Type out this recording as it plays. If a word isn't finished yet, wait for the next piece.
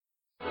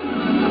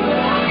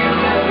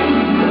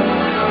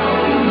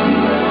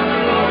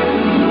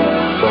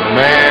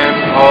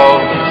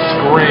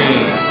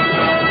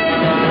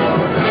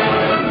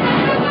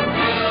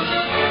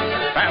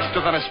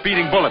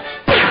speeding bullet.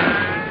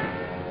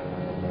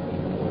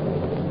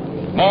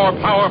 More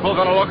powerful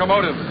than a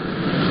locomotive.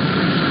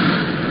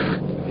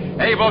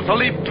 Able to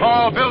leap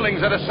tall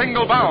buildings at a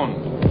single bound.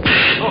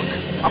 Look,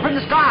 up in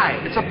the sky.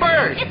 It's a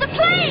bird. It's a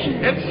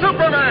plane. It's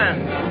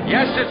Superman.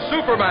 Yes, it's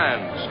Superman.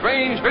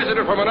 Strange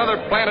visitor from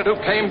another planet who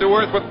came to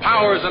Earth with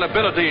powers and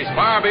abilities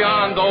far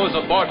beyond those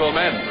of mortal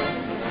men.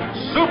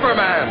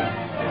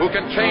 Superman, who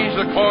can change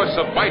the course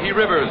of mighty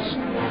rivers,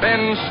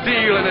 bend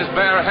steel in his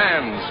bare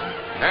hands,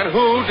 and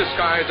who,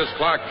 disguised as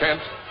Clark Kent,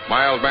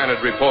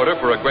 mild-mannered reporter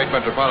for a great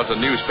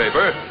metropolitan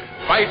newspaper,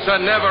 fights a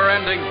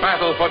never-ending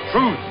battle for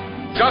truth,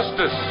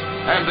 justice,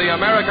 and the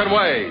American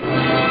way.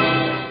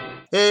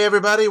 Hey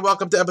everybody,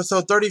 welcome to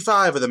episode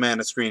 35 of the Man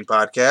of Screen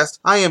podcast.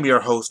 I am your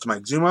host,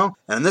 Mike Zumo,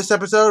 and in this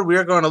episode we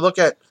are going to look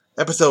at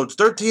episodes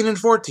 13 and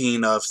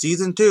 14 of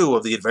Season 2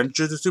 of The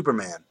Adventures of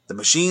Superman, The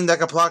Machine That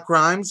Can Plot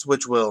Crimes,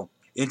 which will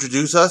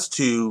introduce us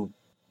to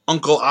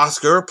Uncle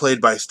Oscar, played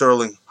by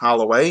Sterling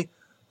Holloway,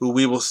 who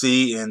we will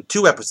see in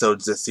 2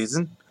 episodes this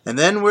season. And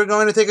then we're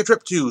going to take a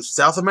trip to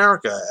South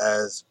America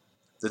as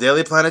the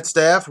Daily Planet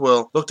staff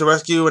will look to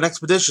rescue an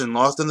expedition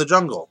lost in the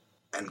jungle,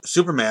 and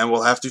Superman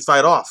will have to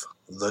fight off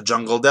the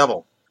Jungle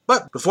Devil.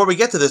 But before we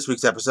get to this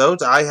week's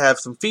episodes, I have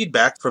some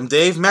feedback from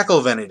Dave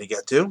McElvenney to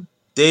get to.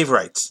 Dave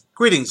writes,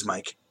 "Greetings,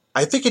 Mike.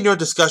 I think in your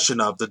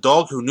discussion of The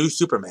Dog Who Knew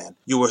Superman,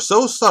 you were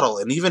so subtle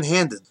and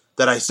even-handed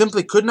that I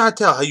simply could not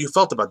tell how you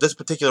felt about this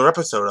particular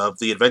episode of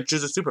The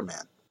Adventures of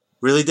Superman."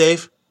 Really,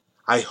 Dave?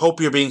 I hope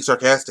you're being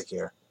sarcastic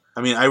here.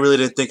 I mean, I really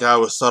didn't think I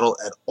was subtle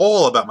at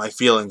all about my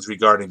feelings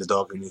regarding The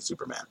Dog Who Knew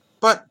Superman.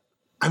 But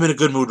I'm in a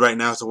good mood right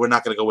now, so we're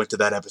not going to go into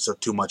that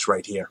episode too much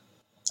right here.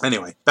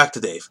 Anyway, back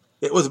to Dave.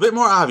 It was a bit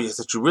more obvious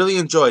that you really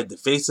enjoyed The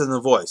Face and the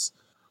Voice,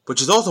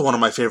 which is also one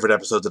of my favorite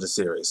episodes of the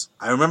series.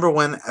 I remember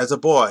when, as a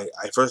boy,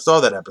 I first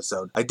saw that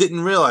episode, I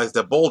didn't realize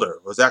that Boulder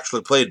was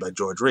actually played by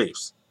George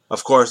Reeves.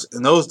 Of course,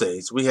 in those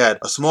days, we had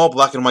a small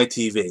black and white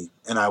TV,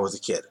 and I was a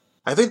kid.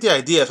 I think the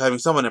idea of having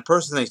someone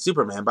impersonate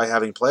Superman by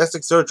having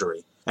plastic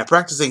surgery and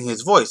practicing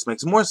his voice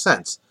makes more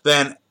sense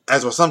than,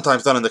 as was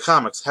sometimes done in the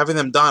comics, having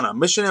them don a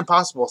Mission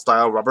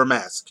Impossible-style rubber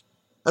mask.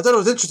 I thought it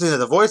was interesting that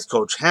the voice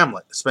coach,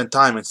 Hamlet, spent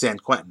time in San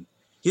Quentin.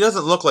 He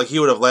doesn't look like he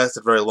would have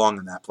lasted very long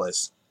in that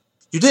place.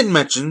 You didn't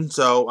mention,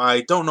 so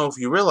I don't know if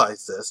you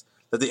realized this,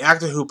 that the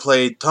actor who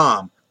played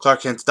Tom,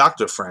 Clark Kent's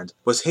doctor friend,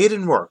 was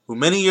Hayden Rourke, who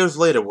many years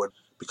later would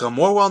become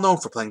more well-known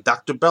for playing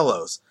Dr.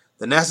 Bellows,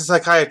 the NASA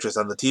psychiatrist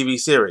on the TV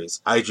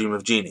series I Dream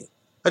of Jeannie.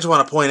 I just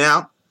want to point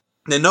out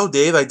that no,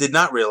 Dave, I did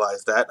not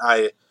realize that.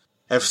 I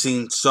have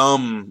seen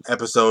some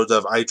episodes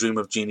of I Dream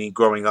of Jeannie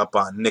growing up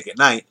on Nick at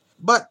Night,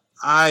 but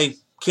I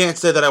can't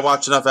say that I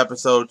watched enough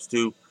episodes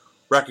to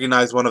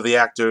recognize one of the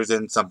actors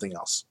in something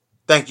else.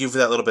 Thank you for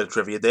that little bit of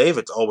trivia, Dave.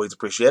 It's always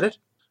appreciated.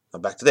 Now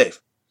back to Dave.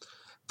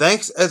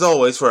 Thanks, as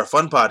always, for a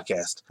fun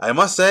podcast. I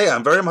must say,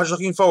 I'm very much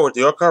looking forward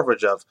to your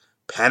coverage of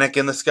Panic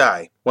in the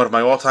Sky, one of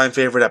my all-time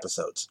favorite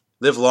episodes.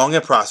 Live long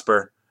and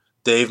prosper,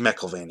 Dave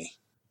McElvenney.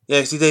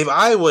 Yeah, see, Dave,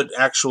 I would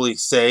actually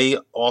say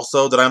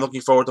also that I'm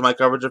looking forward to my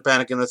coverage of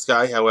Panic in the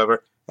Sky.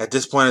 However, at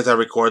this point as I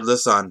record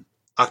this on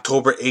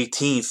October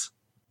 18th,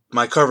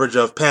 my coverage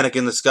of Panic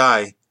in the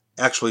Sky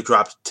actually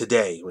dropped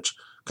today, which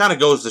kind of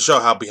goes to show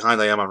how behind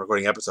I am on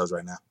recording episodes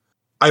right now.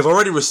 I've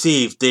already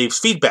received Dave's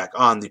feedback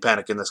on the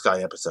Panic in the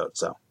Sky episode,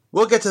 so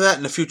we'll get to that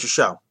in a future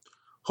show.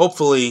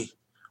 Hopefully,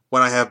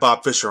 when I have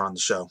Bob Fisher on the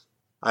show.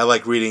 I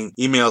like reading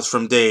emails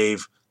from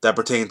Dave that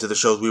pertain to the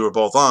shows we were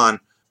both on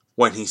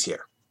when he's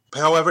here.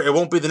 However, it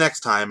won't be the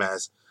next time,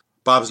 as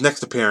Bob's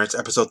next appearance,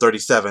 episode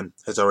 37,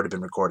 has already been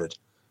recorded.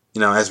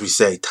 You know, as we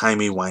say,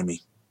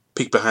 timey-wimey.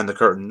 Peek behind the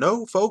curtain.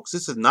 No, folks,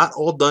 this is not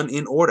all done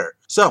in order.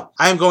 So,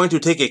 I am going to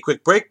take a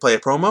quick break, play a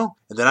promo,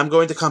 and then I'm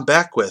going to come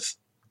back with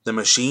The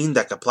Machine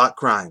That Can Plot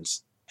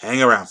Crimes.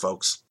 Hang around,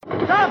 folks.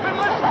 Stop and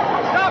listen!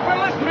 Stop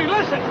and listen to me!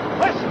 Listen!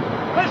 Listen!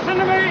 Listen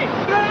to me!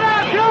 They're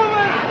not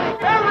human!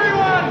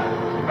 Everyone!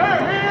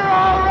 They're here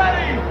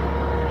already!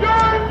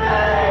 You're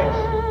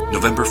next!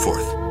 November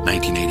 4th,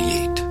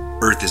 1988.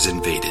 Earth is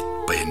invaded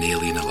by an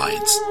alien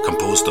alliance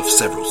composed of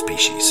several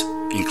species,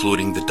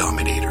 including the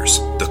Dominators,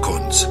 the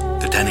Khunds,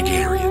 the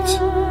Thanagarians,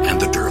 and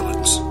the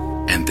Durlans.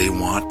 And they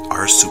want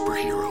our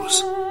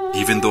superheroes.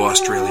 Even though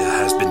Australia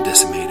has been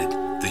decimated,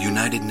 the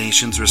United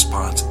Nations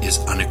response is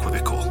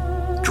unequivocal.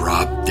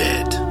 Drop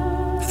dead.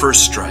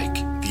 First Strike,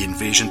 the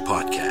Invasion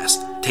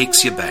podcast,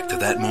 takes you back to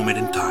that moment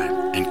in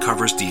time and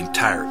covers the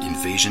entire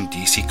Invasion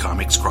DC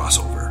Comics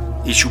crossover.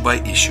 Issue by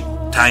issue,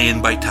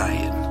 tie-in by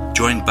tie-in.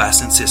 Join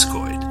Bass and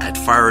Siskoid at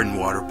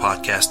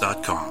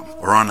fireandwaterpodcast.com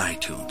or on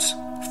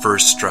iTunes.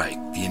 First Strike,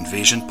 the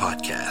Invasion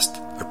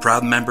podcast, a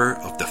proud member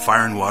of the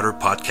Fire and Water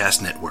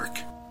Podcast Network.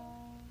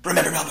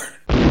 Remember, Melbourne.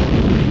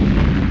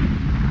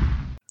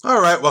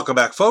 Alright, welcome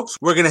back, folks.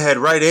 We're going to head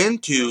right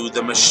into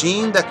The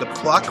Machine That Could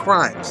Plot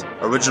Crimes.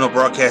 Original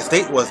broadcast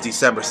date was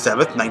December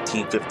 7th,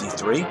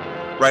 1953.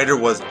 Writer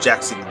was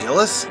Jackson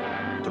Gillis.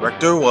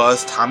 Director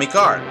was Tommy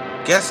Carr.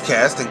 Guest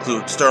cast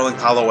includes Sterling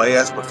Holloway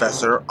as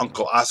Professor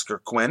Uncle Oscar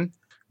Quinn,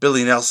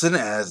 Billy Nelson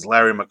as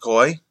Larry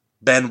McCoy,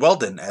 Ben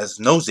Weldon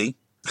as Nosy,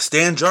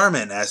 Stan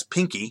Jarman as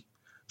Pinky,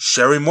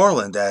 Sherry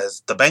Moreland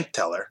as the bank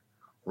teller,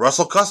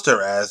 Russell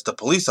Custer as the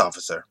police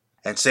officer,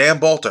 and Sam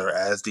Bolter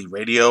as the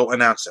radio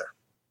announcer.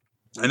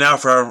 And now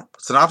for our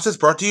synopsis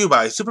brought to you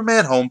by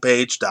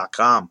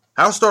SupermanHomepage.com.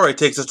 Our story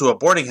takes us to a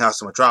boarding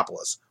house in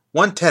Metropolis.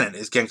 One tenant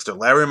is gangster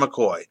Larry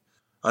McCoy.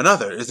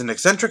 Another is an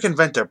eccentric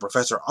inventor,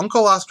 Professor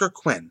Uncle Oscar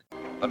Quinn.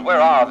 But where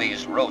are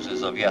these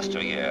roses of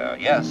yesteryear?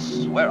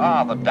 Yes, where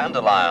are the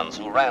dandelions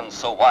who ran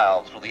so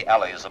wild through the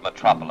alleys of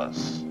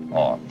Metropolis?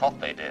 Or thought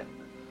they did.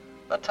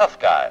 The tough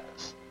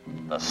guys,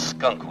 the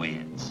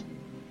skunkweeds,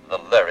 the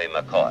Larry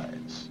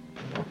McCoys.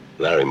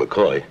 Larry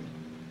McCoy?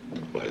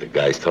 Why, the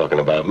guy's talking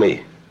about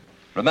me.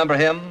 Remember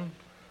him?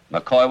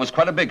 McCoy was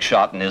quite a big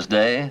shot in his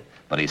day,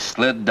 but he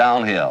slid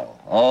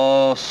downhill.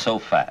 Oh, so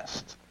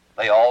fast.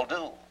 They all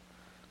do.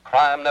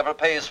 Crime never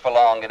pays for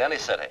long in any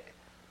city.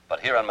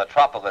 But here in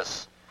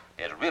Metropolis,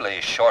 it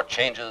really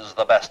shortchanges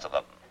the best of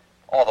them,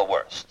 or the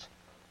worst.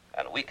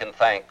 And we can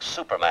thank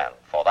Superman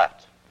for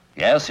that.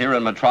 Yes, here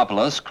in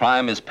Metropolis,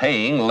 crime is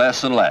paying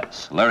less and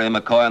less. Larry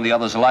McCoy and the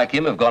others like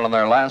him have gone on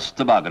their last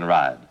toboggan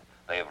ride.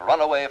 They've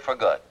run away for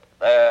good.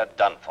 They're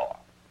done for.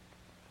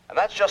 And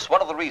that's just one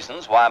of the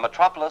reasons why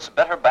Metropolis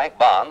Better Bank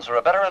bonds are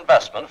a better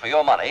investment for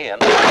your money and...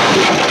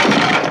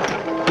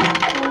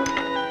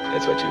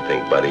 That's what you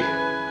think, buddy.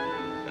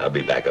 I'll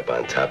be back up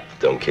on top.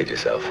 Don't kid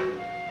yourself.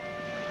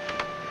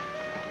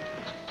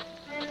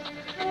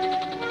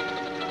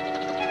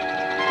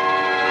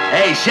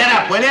 Hey, shut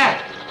up, will ya?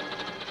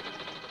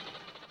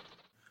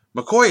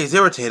 McCoy is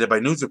irritated by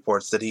news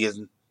reports that he is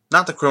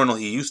not the criminal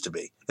he used to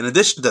be. In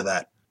addition to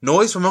that,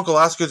 noise from Uncle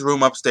Oscar's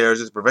room upstairs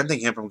is preventing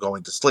him from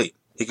going to sleep.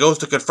 He goes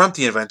to confront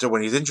the inventor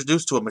when he's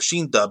introduced to a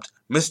machine dubbed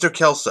Mr.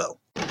 Kelso.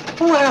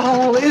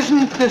 Well,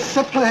 isn't this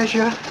a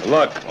pleasure?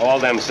 Look, all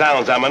them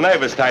sounds, I'm a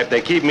nervous type.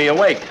 They keep me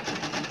awake.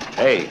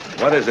 Hey,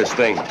 what is this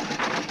thing?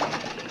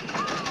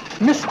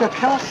 Mr.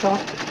 Kelso.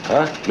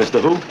 Huh?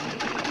 Mr. Who?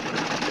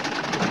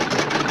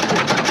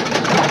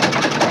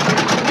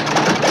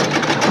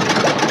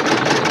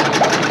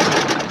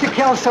 Mr.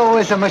 Kelso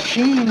is a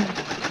machine.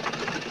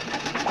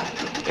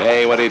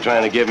 Hey, what are you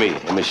trying to give me?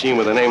 A machine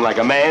with a name like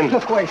a man?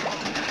 Look, wait.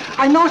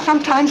 I know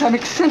sometimes I'm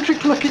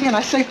eccentric looking and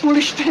I say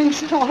foolish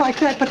things and all like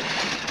that, but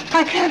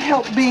I can't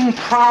help being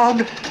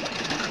proud.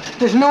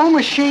 There's no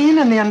machine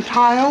in the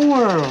entire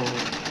world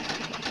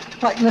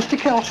like Mr.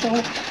 Kelso.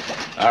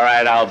 All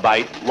right, I'll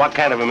bite. What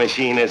kind of a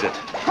machine is it?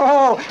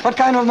 Oh, what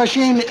kind of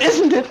machine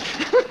isn't it?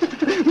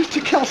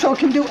 Mr. Kelso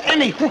can do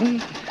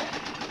anything.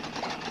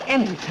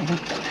 Anything.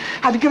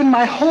 I've given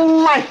my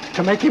whole life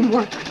to make him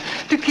work,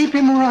 to keep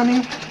him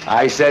running.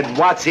 I said,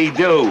 what's he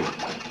do?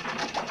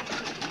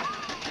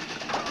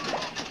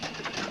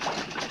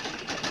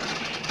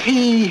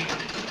 He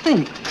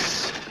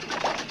thinks.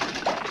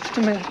 Just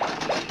a minute.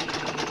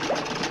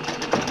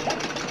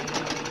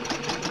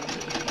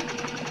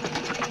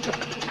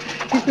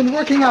 He's been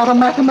working out a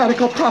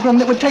mathematical problem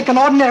that would take an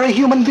ordinary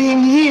human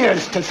being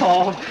years to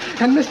solve.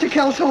 And Mr.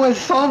 Kelso has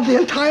solved the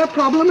entire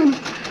problem in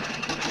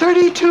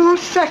 32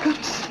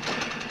 seconds.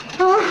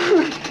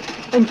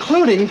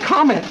 Including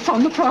comments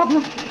on the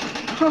problem.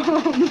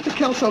 Mr.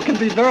 Kelso can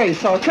be very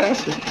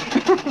sarcastic.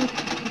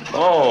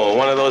 Oh,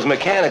 one of those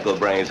mechanical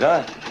brains,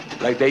 huh?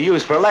 Like they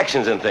use for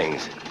elections and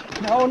things.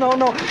 No.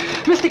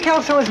 Mr.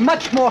 Kelso is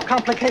much more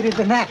complicated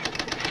than that.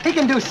 He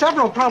can do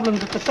several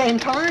problems at the same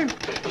time.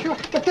 Sure,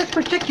 but this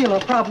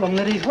particular problem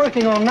that he's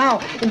working on now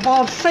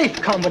involves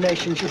safe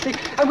combinations, you see.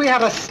 And we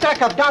have a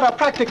stack of data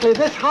practically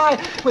this high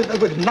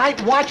with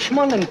night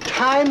watchmen and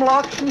time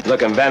locks and...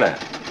 Look, inventor,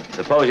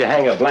 suppose you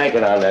hang a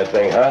blanket on that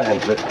thing, huh?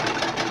 And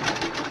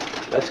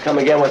let's come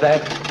again with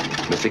that.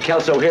 Mr.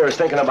 Kelso here is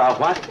thinking about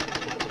what?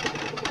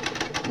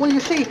 Well,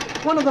 you see,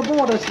 one of the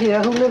boarders here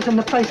who lives in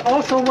the place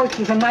also works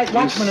as a night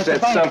watchman at the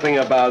bank. You said something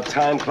about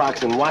time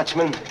clocks and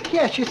watchmen?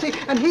 Yes, you see,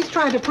 and he's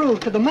trying to prove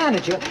to the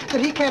manager that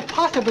he can't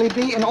possibly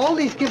be in all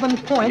these given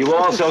points. You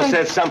also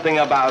said something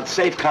about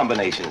safe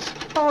combinations.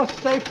 Oh,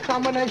 safe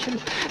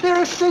combinations.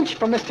 They're a cinch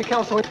for Mr.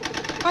 Kelso.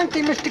 Aren't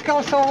they, Mr.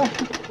 Kelso?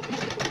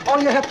 All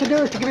you have to do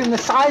is to give him the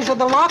size of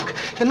the lock,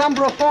 the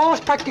number of falls,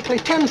 practically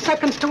 10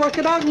 seconds to work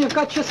it out, and you've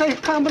got your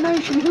safe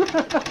combination.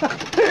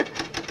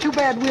 Too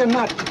bad we're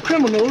not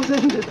criminals,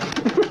 isn't it?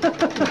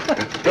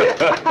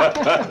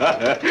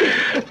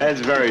 That's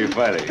very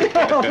funny.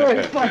 Oh,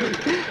 very funny.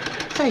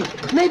 Say,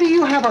 maybe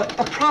you have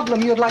a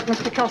problem you'd like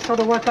Mr. Kelso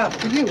to work out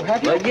for you,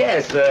 have you? Well,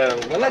 yes.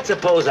 Well, let's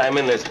suppose I'm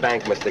in this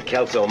bank Mr.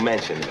 Kelso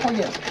mentioned. Oh,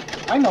 yes.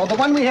 I know, the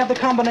one we have the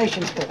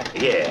combinations for.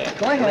 Yeah.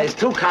 Go ahead. And there's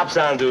 2 cops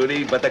on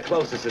duty, but the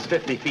closest is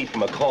 50 feet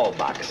from a call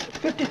box.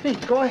 50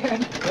 feet, go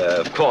ahead.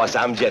 Of course,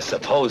 I'm just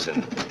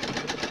supposing.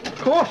 Of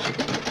course.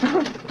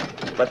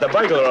 But the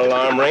burglar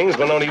alarm rings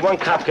when only one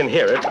cop can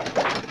hear it,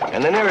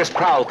 and the nearest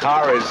prowl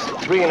car is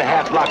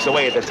 3.5 blocks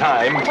away at the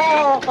time.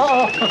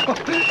 Oh,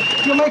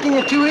 you're making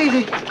it too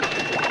easy.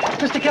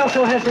 Mr.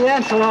 Kelso has the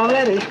answer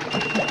already.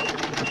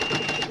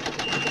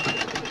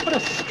 What a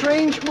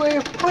strange way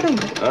of putting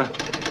it. Huh?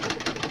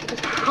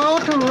 It's how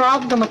to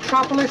rob the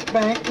Metropolis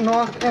Bank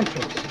North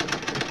entrance.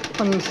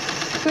 When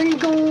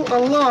single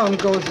alarm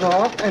goes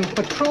off and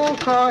patrol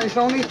car is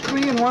only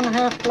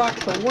 3.5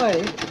 blocks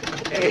away.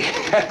 Hey,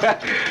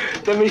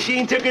 the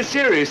machine took it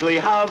seriously.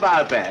 How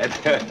about that?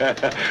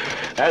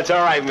 That's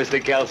all right,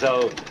 Mr.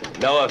 Kelso.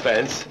 No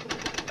offense.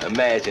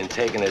 Imagine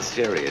taking it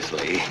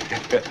seriously.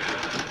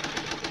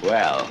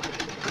 Well,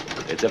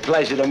 it's a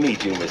pleasure to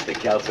meet you, Mr.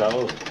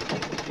 Kelso.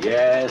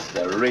 Yes,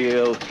 a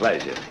real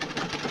pleasure.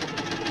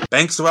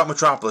 Banks throughout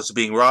Metropolis are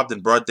being robbed in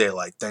broad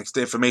daylight, thanks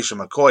to information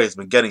McCoy has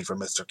been getting from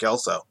Mr.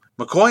 Kelso.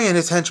 McCoy and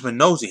his henchman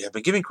Nosey have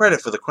been giving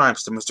credit for the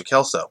crimes to Mr.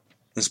 Kelso.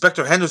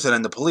 Inspector Henderson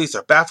and the police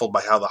are baffled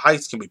by how the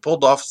heist can be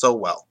pulled off so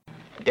well.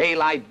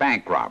 Daylight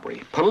bank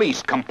robbery.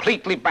 Police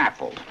completely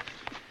baffled.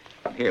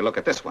 Here, look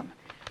at this one.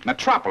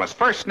 Metropolis,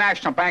 First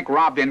National Bank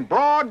robbed in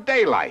broad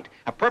daylight.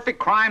 A perfect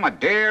crime, a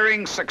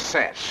daring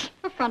success.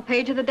 The front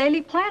page of the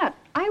Daily Planet.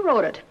 I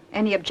wrote it.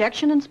 Any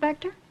objection,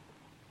 Inspector?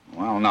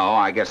 Well, no,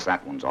 I guess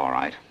that one's all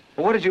right.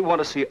 Well, what did you want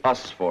to see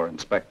us for,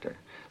 Inspector?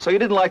 So you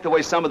didn't like the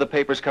way some of the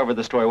papers covered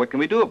the story. What can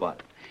we do about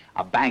it?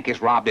 A bank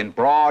is robbed in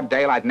broad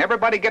daylight, and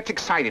everybody gets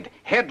excited.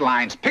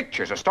 Headlines,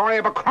 pictures, a story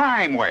of a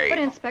crime wave. But,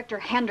 Inspector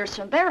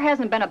Henderson, there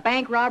hasn't been a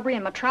bank robbery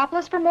in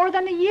Metropolis for more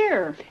than a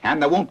year.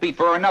 And there won't be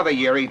for another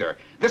year either.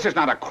 This is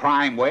not a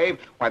crime wave.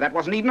 Why, that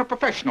wasn't even a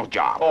professional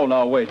job. Oh,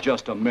 now, wait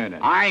just a minute.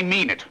 I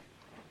mean it.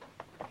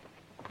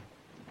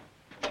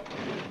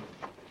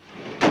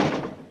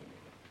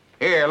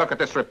 Here, look at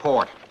this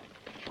report.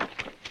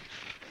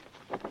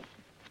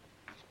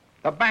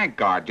 The bank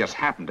guard just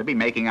happened to be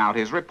making out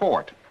his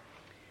report.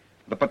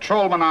 The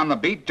patrolman on the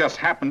beat just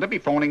happened to be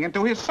phoning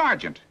into his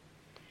sergeant.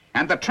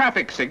 And the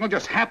traffic signal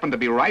just happened to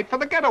be right for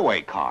the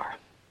getaway car.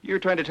 You're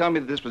trying to tell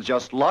me that this was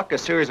just luck, a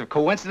series of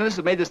coincidences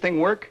that made this thing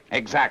work?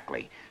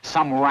 Exactly.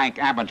 Some rank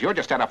amateur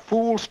just had a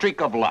fool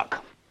streak of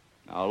luck.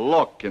 Now,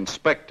 look,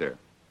 Inspector.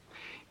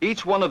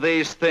 Each one of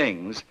these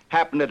things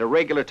happened at a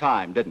regular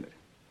time, didn't it?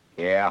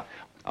 Yeah.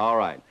 All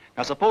right.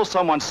 Now, suppose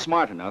someone's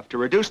smart enough to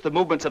reduce the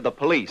movements of the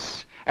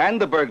police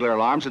and the burglar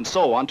alarms and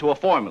so on to a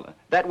formula.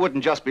 That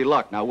wouldn't just be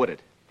luck, now would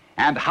it?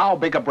 And how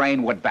big a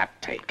brain would that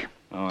take?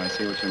 Oh, I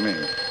see what you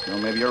mean. Well,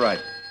 maybe you're right.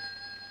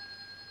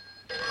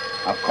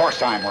 Of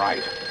course I'm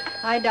right.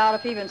 I doubt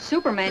if even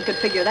Superman could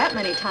figure that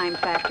many time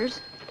factors.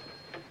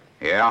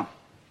 Yeah?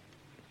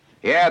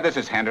 Yeah, this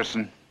is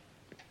Henderson.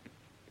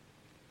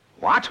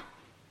 What?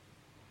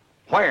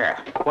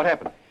 Where? What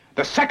happened?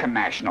 The Second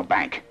National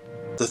Bank.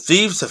 The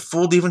thieves have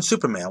fooled even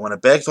Superman when a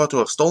bag thought to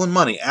have stolen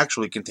money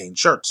actually contained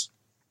shirts.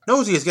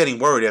 Nosey is getting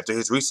worried after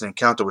his recent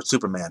encounter with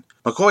Superman.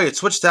 McCoy had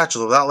switched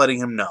satchels without letting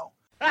him know.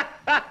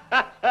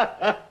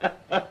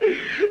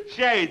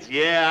 Shades,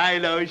 yeah, I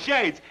know,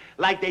 shades.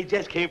 Like they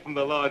just came from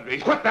the laundry.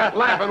 Quit that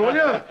laughing, will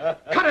you?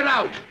 Cut it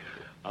out.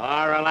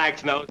 Oh,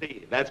 relax,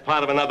 Nosey. That's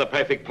part of another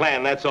perfect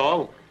plan, that's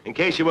all. In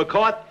case you were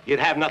caught, you'd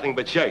have nothing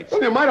but shirts.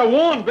 Well, you might have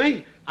warned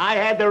me. I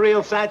had the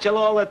real satchel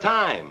all the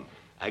time.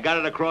 I got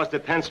it across the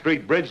 10th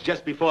Street Bridge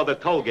just before the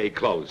toll gate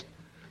closed.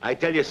 I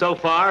tell you, so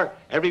far,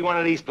 every one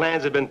of these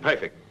plans have been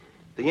perfect.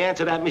 The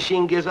answer that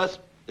machine gives us,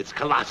 it's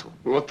colossal.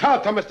 Well, tell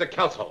it to Mr.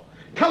 Kelso.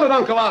 Tell it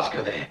Uncle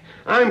Oscar there.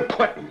 I'm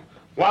quitting.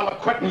 While the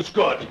quitting's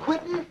good.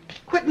 Quitting?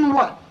 Quitting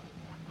what?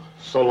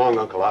 So long,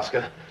 Uncle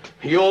Oscar.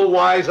 You'll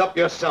wise up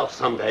yourself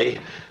someday.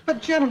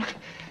 But, gentlemen,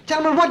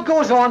 what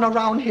goes on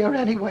around here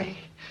anyway?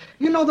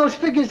 You know those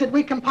figures that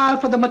we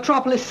compiled for the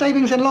Metropolis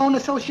Savings and Loan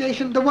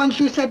Association, the ones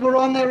you said were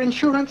on their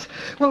insurance?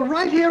 Well,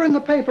 right here in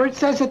the paper, it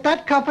says that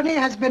that company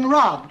has been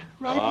robbed.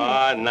 Right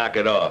here. Knock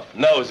it off.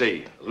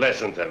 Nosey,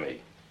 listen to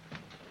me.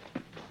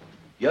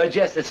 You're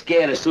just as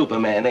scared of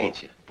Superman,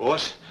 ain't you?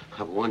 Boss,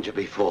 I've warned you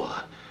before.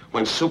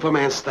 When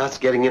Superman starts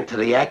getting into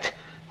the act,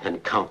 then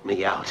count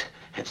me out.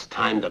 It's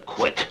time to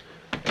quit.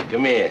 Hey,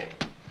 come here.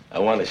 I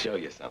want to show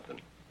you something.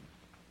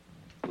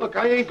 Look,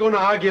 I ain't gonna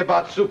argue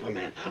about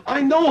Superman.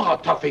 I know how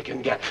tough he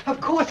can get. Of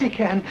course he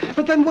can.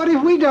 But then what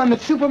have we done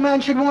that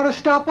Superman should want to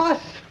stop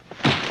us?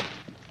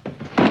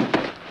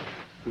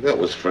 That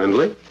was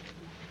friendly.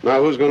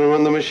 Now who's gonna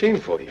run the machine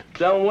for you?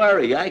 Don't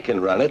worry, I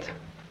can run it.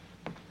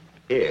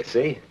 Here,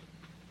 see?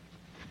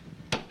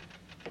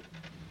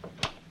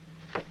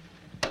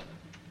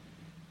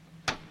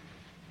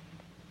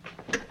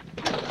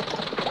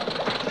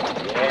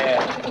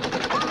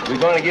 Yeah. We're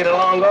gonna get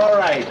along all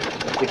right,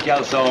 Mr.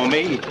 Kelso and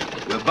me.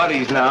 We're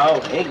buddies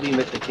now, ain't we,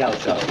 Mr.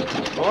 Kelso?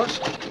 Boss,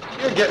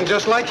 you're getting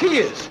just like he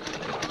is.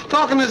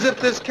 Talking as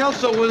if this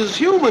Kelso was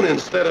human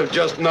instead of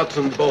just nuts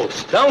and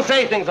bolts. Don't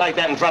say things like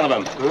that in front of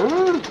him.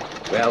 Huh?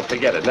 Well,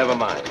 forget it. Never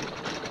mind.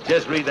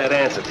 Just read that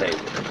answer tape.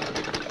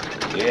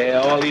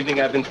 Yeah, all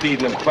evening I've been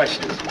feeding him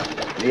questions.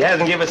 He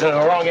hasn't given us a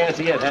wrong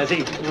answer yet, has he?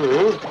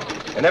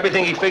 Mm-hmm. And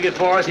everything he figured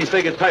for us, he's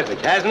figured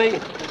perfect, hasn't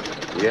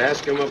he? You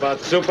ask him about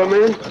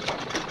Superman?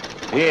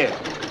 Here,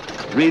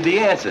 read the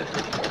answer.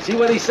 See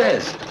what he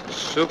says.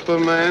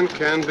 Superman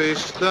can be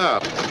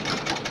stopped.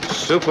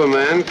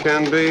 Superman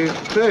can be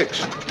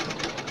fixed.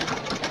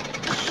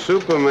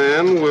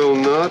 Superman will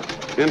not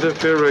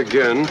interfere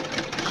again.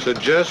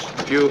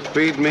 Suggest you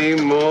feed me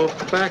more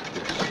factors.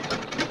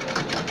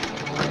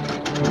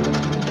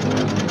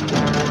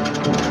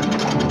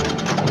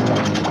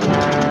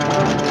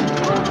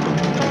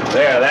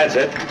 That's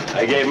it.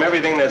 I gave him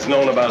everything that's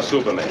known about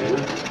Superman.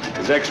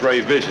 His X-ray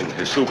vision,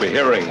 his super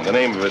hearing, the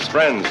name of his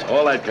friends,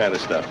 all that kind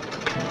of stuff.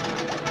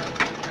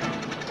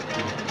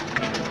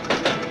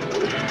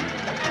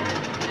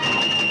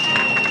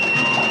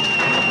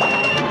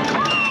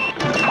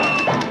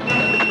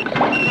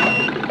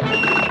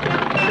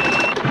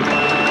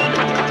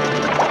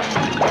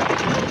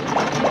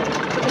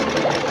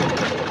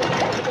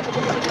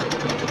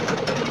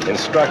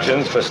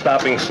 Instructions for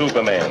stopping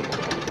Superman.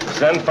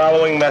 Send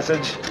following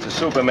message to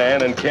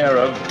Superman in care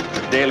of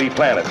the Daily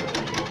Planet.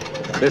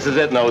 This is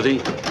it, Nosy.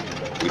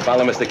 We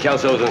follow Mr.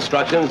 Kelso's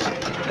instructions,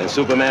 and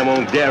Superman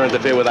won't dare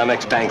interfere with our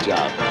next bank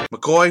job.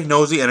 McCoy,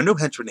 Nosy, and a new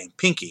henchman named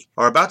Pinky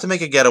are about to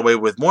make a getaway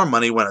with more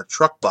money when a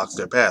truck blocks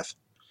their path.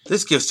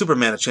 This gives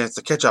Superman a chance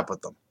to catch up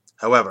with them.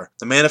 However,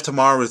 the Man of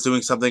Tomorrow is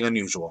doing something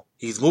unusual.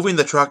 He's moving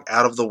the truck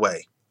out of the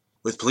way.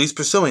 With police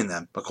pursuing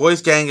them,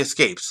 McCoy's gang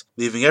escapes,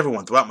 leaving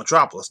everyone throughout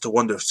Metropolis to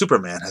wonder if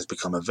Superman has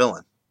become a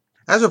villain.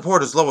 As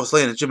reporters Lois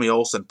Lane and Jimmy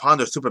Olsen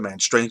ponder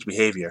Superman's strange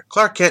behavior,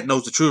 Clark Kent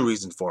knows the true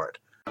reason for it.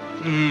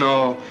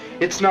 No,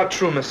 it's not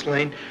true, Miss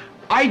Lane.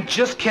 I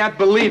just can't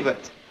believe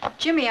it.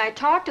 Jimmy, I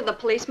talked to the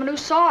policeman who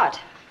saw it.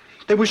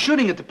 They were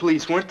shooting at the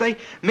police, weren't they?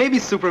 Maybe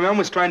Superman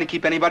was trying to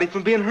keep anybody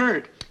from being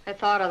hurt. I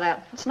thought of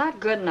that. It's not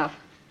good enough.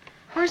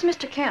 Where's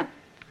Mr. Kent?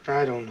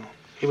 I don't know.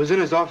 He was in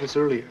his office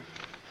earlier.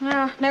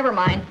 No, never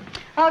mind.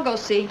 I'll go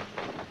see.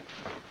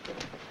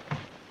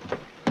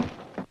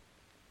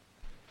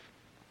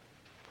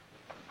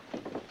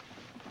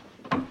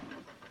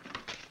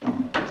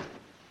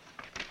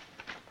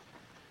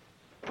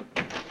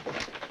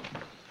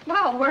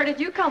 Wow, where did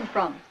you come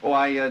from? Oh,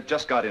 I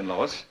just got in,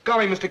 Lois.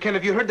 Golly, Mr. Kent,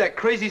 have you heard that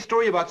crazy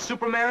story about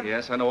Superman?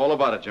 Yes, I know all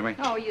about it, Jimmy.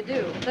 Oh, you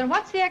do? Then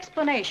what's the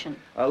explanation?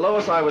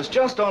 Lois, I was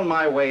just on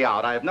my way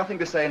out. I have nothing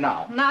to say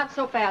now. Not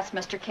so fast,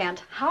 Mr.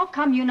 Kent. How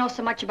come you know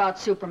so much about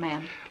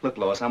Superman? Look,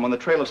 Lois, I'm on the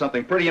trail of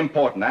something pretty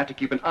important. I have to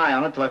keep an eye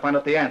on it till I find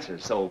out the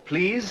answers. So,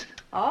 please?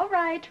 All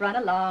right, run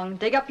along.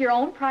 Dig up your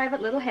own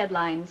private little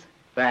headlines.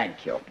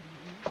 Thank you.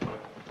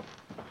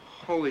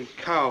 Holy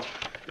cow.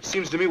 It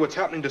seems to me what's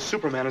happening to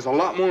Superman is a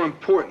lot more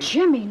important.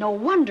 Jimmy, no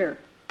wonder.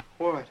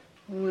 What?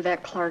 Ooh,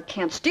 that Clark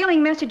Kent.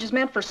 Stealing messages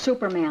meant for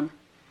Superman.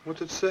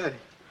 What's it say?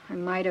 I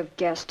might have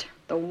guessed.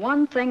 The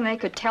one thing they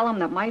could tell him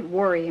that might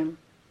worry him.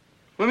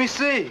 Let me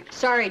see.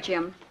 Sorry,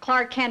 Jim.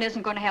 Clark Kent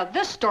isn't going to have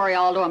this story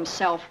all to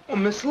himself. Oh,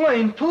 Miss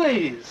Lane,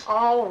 please.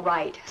 All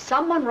right.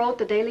 Someone wrote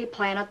the Daily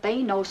Planet.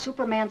 They know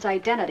Superman's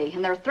identity,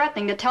 and they're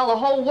threatening to tell the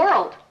whole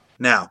world.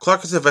 Now,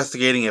 Clark is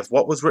investigating if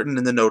what was written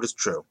in the note is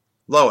true.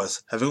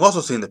 Lois, having also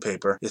seen the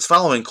paper, is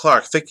following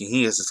Clark thinking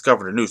he has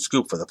discovered a new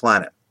scoop for the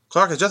planet.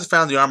 Clark has just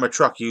found the armored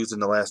truck used in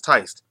the last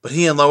heist, but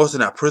he and Lois are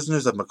now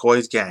prisoners of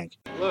McCoy's gang.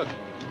 Look,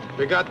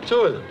 we got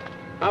two of them.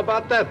 How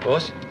about that,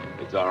 boss?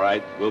 It's all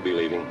right. We'll be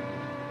leaving.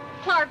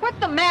 Clark, what's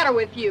the matter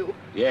with you?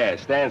 Yeah,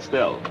 stand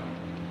still.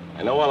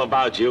 I know all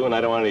about you, and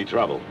I don't want any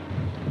trouble.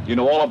 You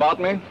know all about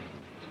me?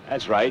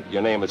 That's right.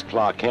 Your name is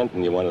Clark Kent,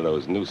 and you're one of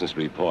those nuisance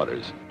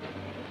reporters.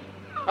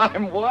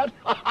 I'm what?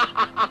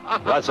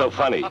 What's so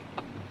funny?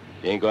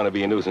 You ain't going to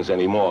be a nuisance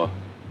anymore.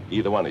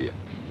 Either one of you.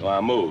 Go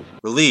on, move.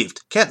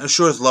 Relieved, Kent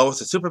assures Lois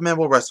that Superman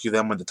will rescue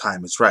them when the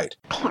time is right.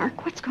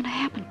 Clark, what's going to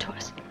happen to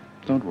us?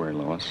 Don't worry,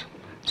 Lois.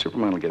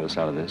 Superman will get us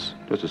out of this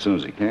just as soon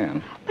as he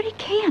can. But he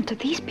can't.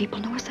 These people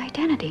know his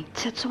identity. It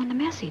said so in the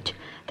message.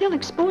 They'll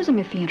expose him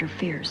if he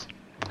interferes.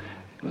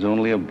 It was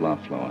only a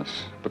bluff,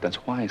 Lois. But that's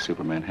why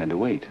Superman had to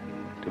wait.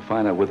 To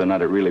find out whether or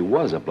not it really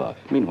was a bluff.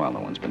 Meanwhile,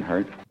 no one's been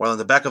hurt. While in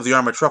the back of the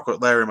armored truck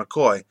with Larry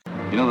McCoy.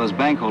 You know, those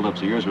bank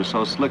holdups of yours were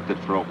so slick that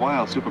for a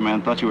while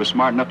Superman thought you were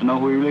smart enough to know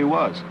who he really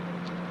was.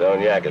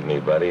 Don't yak at me,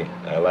 buddy.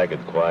 I like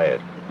it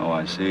quiet. Oh,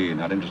 I see.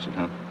 Not interested,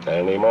 huh? Not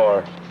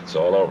anymore. It's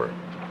all over.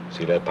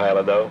 See that pile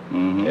of dough?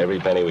 Mm-hmm. Every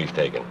penny we've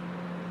taken.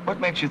 What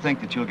makes you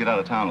think that you'll get out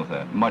of town with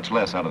that, much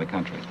less out of the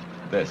country?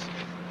 This.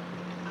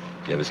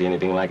 You ever see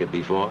anything like it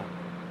before?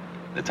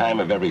 The time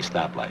of every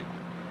stoplight.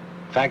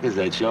 Factors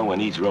that show when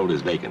each road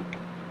is vacant.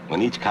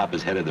 When each cop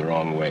is headed the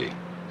wrong way.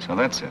 So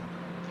that's it.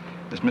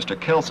 This Mr.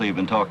 Kelso you've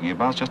been talking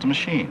about is just a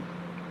machine.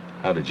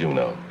 How did you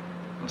know?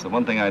 That's the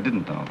one thing I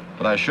didn't know.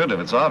 But I should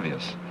have. It's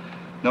obvious.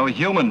 No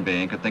human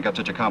being could think up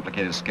such a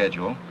complicated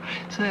schedule.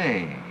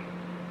 Say,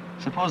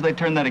 suppose they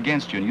turn that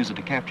against you and use it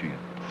to capture you.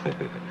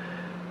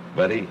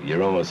 Buddy,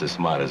 you're almost as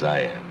smart as I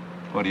am.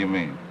 What do you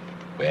mean?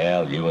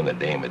 Well, you and the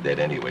dame are dead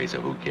anyway,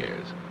 so who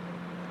cares?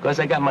 Of course,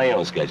 I got my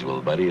own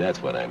schedule, buddy.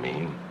 That's what I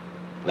mean.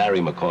 Larry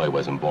McCoy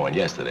wasn't born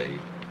yesterday.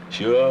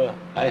 Sure,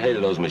 I heard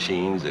of those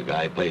machines the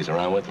guy plays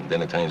around with and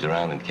then it turns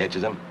around and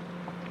catches them.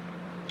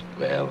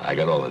 Well, I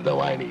got all the dough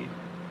I need.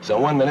 So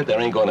 1 minute, there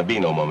ain't gonna be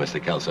no more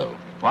Mr. Kelso.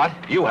 What?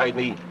 You heard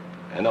me.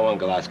 And no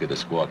Uncle Oscar to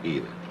squawk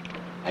either.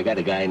 I got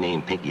a guy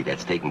named Pinky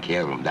that's taking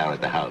care of him down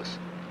at the house.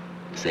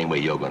 The same way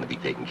you're gonna be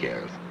taken care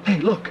of. Hey,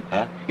 look.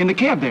 Huh? In the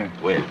cab there.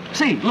 Where?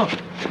 See, look.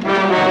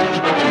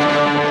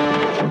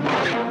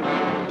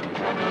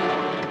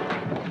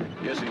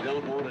 Guess he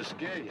don't want to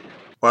scare you.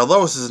 While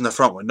Lois is in the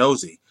front with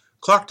Nosy,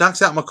 Clark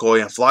knocks out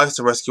McCoy and flies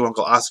to rescue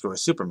Uncle Oscar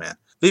as Superman,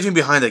 leaving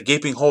behind a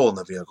gaping hole in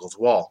the vehicle's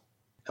wall.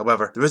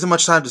 However, there isn't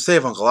much time to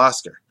save Uncle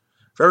Oscar.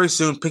 Very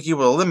soon, Pinky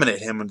will eliminate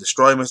him and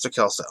destroy Mr.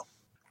 Kelso.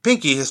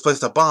 Pinky has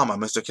placed a bomb on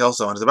Mr.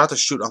 Kelso and is about to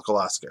shoot Uncle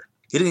Oscar.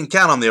 He didn't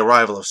count on the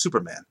arrival of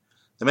Superman.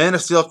 The Man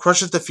of Steel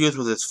crushes the fuse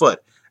with his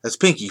foot as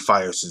Pinky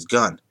fires his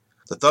gun.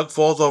 The thug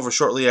falls over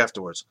shortly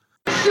afterwards.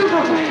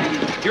 Superman!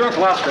 You're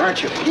Uncle Oscar,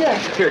 aren't you?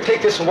 Yes. Here,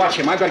 take this and watch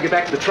him. I've got to get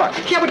back to the truck.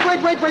 Yeah,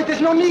 but wait.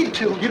 There's no need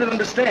to. You don't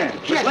understand.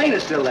 Yes. Lane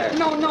is still there.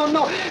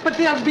 No. But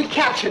they'll be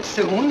captured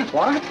soon.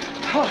 What?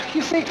 Oh,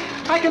 you see,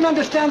 I can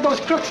understand those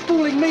crooks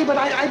fooling me, but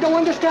I don't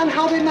understand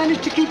how they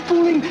manage to keep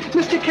fooling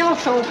Mr.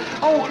 Kelso.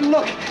 Oh,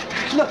 look,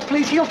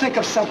 please, he'll think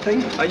of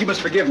something. You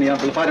must forgive me,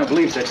 Uncle, if I don't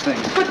believe such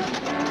things.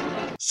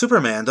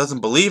 Superman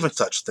doesn't believe in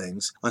such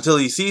things until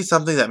he sees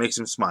something that makes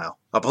him smile.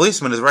 A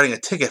policeman is writing a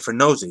ticket for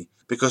Nosy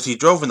because he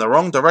drove in the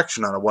wrong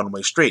direction on a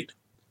one-way street.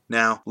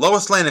 Now,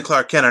 Lois Lane and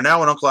Clark Kent are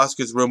now in Uncle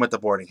Oscar's room at the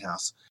boarding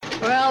house.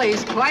 Well,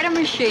 he's quite a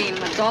machine,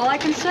 that's all I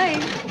can say.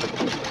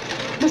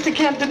 Mr.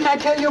 Kent, didn't I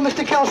tell you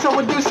Mr. Kelso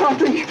would do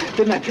something?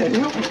 Didn't I tell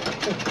you?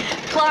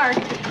 Clark,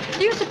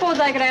 do you suppose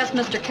I could ask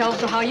Mr.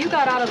 Kelso how you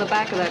got out of the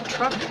back of that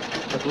truck?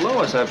 But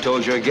Lois, I've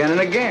told you again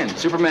and again.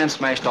 Superman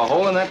smashed a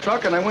hole in that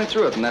truck and I went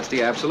through it, and that's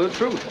the absolute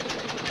truth.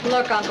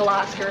 Look, Uncle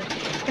Oscar,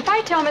 if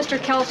I tell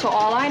Mr. Kelso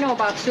all I know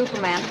about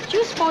Superman, do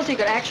you suppose he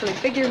could actually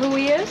figure who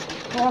he is?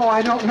 Oh,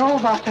 I don't know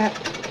about that.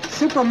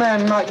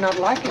 Superman might not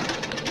like it.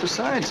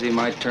 Besides, he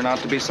might turn out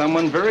to be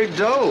someone very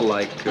dull,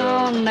 like...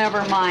 Oh,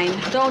 never mind.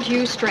 Don't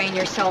you strain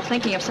yourself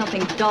thinking of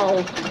something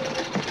dull.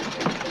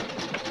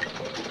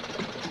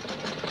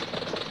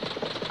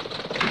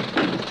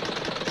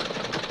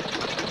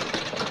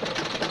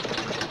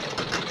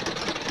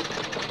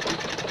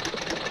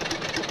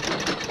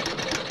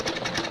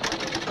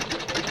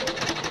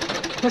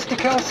 Mr.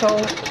 Kelso,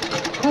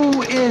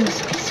 who is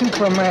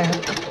Superman?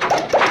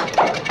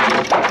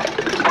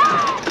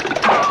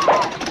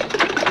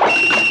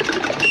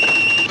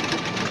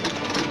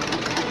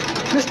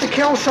 Mr.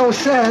 Kelso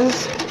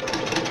says,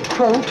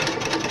 quote,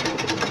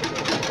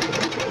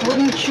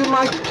 wouldn't you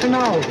like to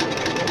know,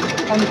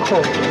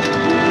 unquote.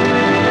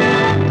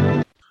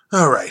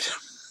 All right.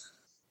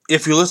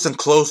 If you listen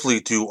closely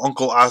to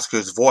Uncle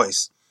Oscar's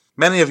voice,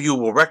 many of you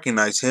will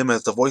recognize him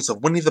as the voice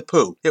of Winnie the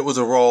Pooh. It was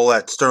a role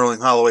that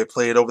Sterling Holloway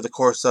played over the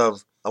course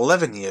of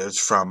 11 years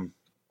from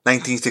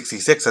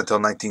 1966 until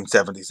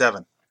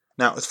 1977.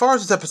 Now, as far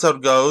as this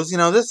episode goes,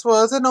 this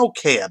was an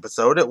okay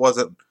episode. It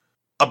wasn't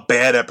a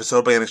bad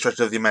episode by any stretch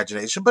of the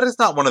imagination, but it's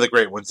not one of the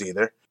great ones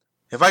either.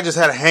 If I just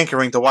had a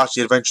hankering to watch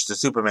The Adventures of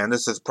Superman,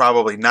 this is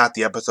probably not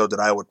the episode that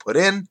I would put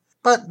in.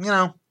 But,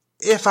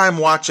 if I'm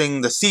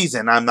watching the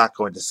season, I'm not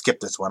going to skip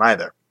this one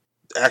either.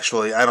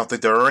 Actually, I don't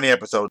think there are any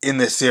episodes in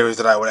this series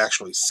that I would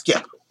actually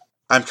skip.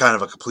 I'm kind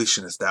of a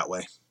completionist that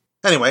way.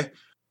 Anyway,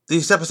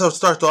 this episode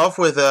starts off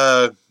with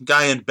a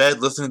guy in bed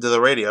listening to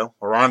the radio,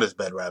 or on his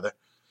bed rather.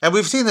 And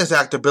we've seen this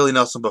actor, Billy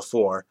Nelson,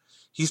 before.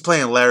 He's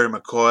playing Larry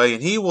McCoy,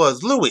 and he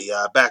was Louie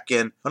back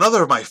in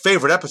another of my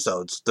favorite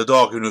episodes, The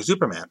Dog Who Knew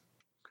Superman.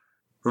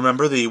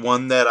 Remember the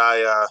one that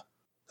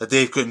that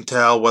Dave couldn't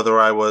tell whether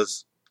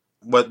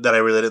that I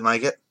really didn't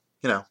like it?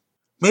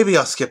 Maybe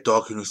I'll skip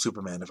Dog Who Knew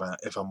Superman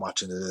if I'm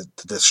watching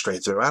this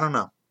straight through. I don't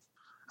know.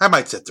 I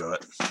might sit through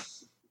it.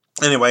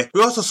 Anyway,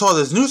 we also saw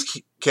this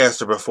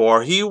newscaster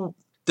before. He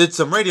did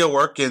some radio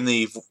work in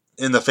the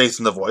Face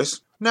and the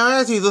Voice. Now,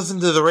 as he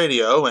listened to the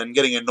radio and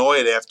getting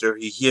annoyed after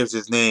he hears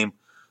his name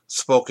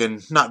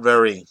spoken not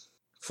very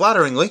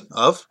flatteringly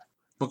of,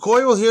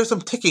 McCoy will hear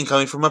some ticking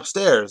coming from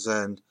upstairs,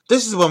 and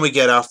this is when we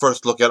get our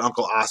first look at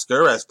Uncle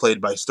Oscar, as played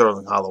by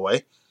Sterling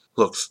Holloway.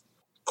 Looks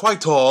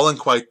quite tall and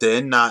quite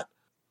thin, not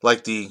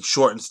like the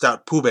short and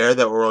stout Pooh Bear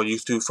that we're all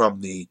used to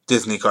from the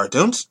Disney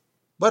cartoons.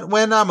 But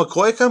when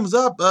McCoy comes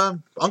up,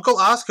 Uncle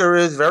Oscar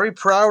is very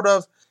proud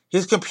of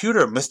his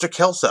computer, Mr.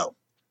 Kelso.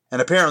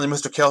 And apparently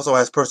Mr. Kelso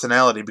has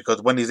personality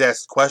because when he's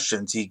asked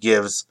questions, he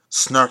gives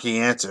snarky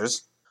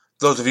answers.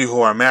 Those of you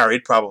who are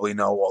married probably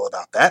know all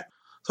about that.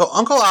 So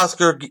Uncle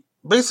Oscar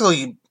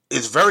basically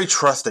is very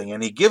trusting,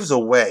 and he gives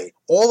away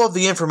all of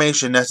the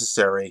information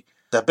necessary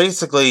that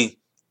basically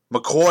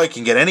McCoy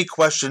can get any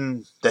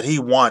question that he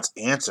wants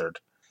answered.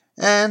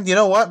 And you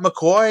know what?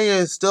 McCoy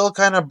is still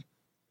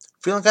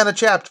feeling kind of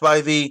chapped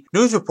by the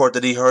news report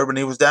that he heard when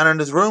he was down in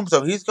his room,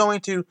 so he's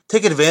going to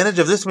take advantage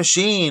of this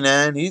machine,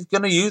 and he's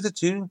going to use it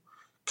to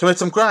commit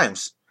some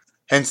crimes.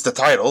 Hence the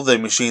title, The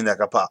Machine That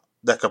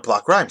Could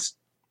Plot Crimes.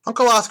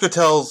 Uncle Oscar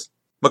tells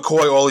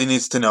McCoy all he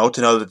needs to know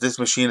that this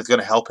machine is going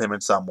to help him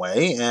in some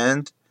way,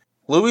 and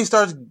Louie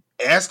starts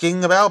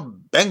asking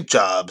about bank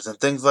jobs and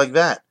things like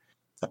that.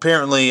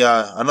 Apparently,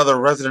 another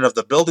resident of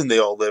the building they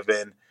all live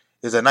in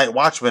is a night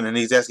watchman, and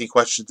he's asking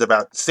questions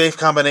about safe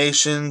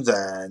combinations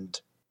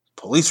and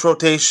police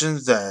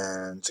rotations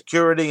and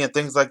security and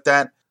things like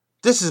that.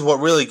 This is what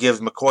really gives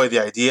McCoy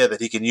the idea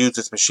that he can use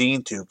this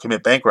machine to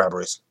commit bank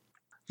robberies.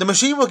 The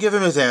machine will give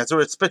him his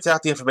answer. It spits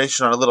out the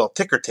information on a little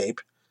ticker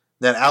tape,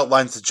 then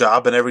outlines the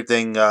job and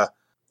everything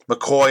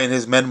McCoy and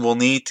his men will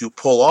need to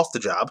pull off the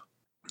job.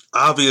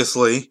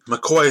 Obviously,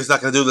 McCoy is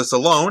not going to do this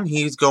alone.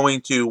 He's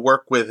going to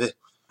work with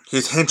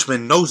his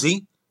henchman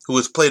Nosy, who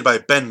is played by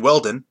Ben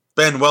Weldon.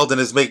 Ben Weldon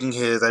is making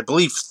his, I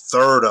believe,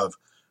 third of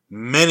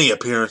many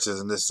appearances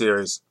in this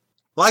series.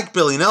 Like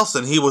Billy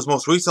Nelson, he was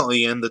most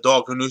recently in The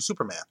Dog Who Knew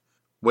Superman,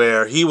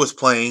 where he was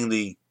playing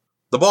the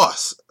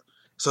boss.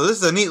 So this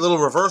is a neat little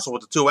reversal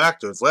with the two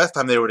actors. Last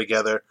time they were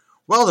together,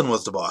 Weldon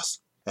was the boss,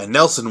 and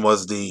Nelson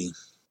was the,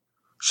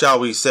 shall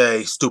we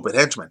say, stupid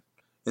henchman.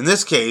 In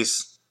this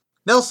case,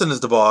 Nelson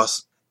is the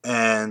boss,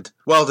 and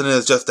Weldon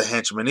is just a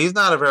henchman. He's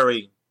not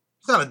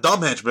a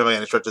dumb henchman by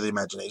any stretch of the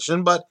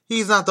imagination, but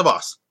he's not the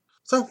boss.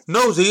 So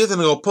Nosy is going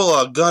to go pull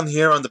a gun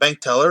here on the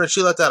bank teller, and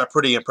she lets out a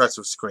pretty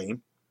impressive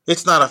scream.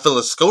 It's not a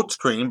Phyllis Scott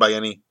scream by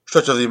any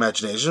stretch of the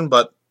imagination,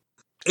 but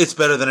it's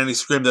better than any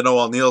scream that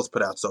Noel Neal's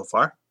put out so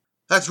far.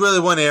 That's really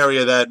one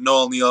area that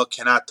Noel Neal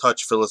cannot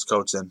touch Phyllis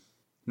Coates in.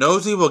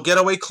 Nosy will get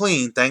away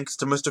clean thanks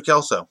to Mr.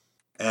 Kelso.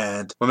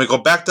 And when we go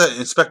back to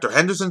Inspector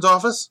Henderson's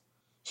office,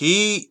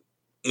 he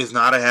is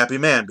not a happy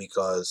man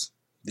because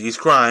these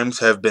crimes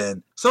have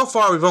been... So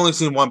far, we've only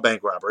seen one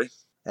bank robbery.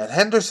 And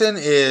Henderson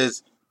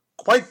is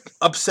quite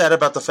upset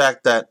about the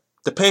fact that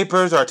the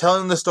papers are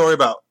telling the story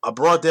about a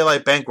broad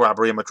daylight bank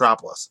robbery in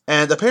Metropolis.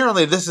 And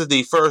apparently this is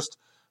the first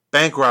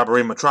bank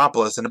robbery in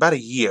Metropolis in about a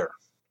year.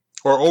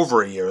 Or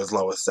over a year, as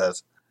Lois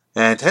says.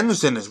 And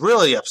Henderson is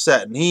really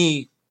upset, and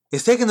he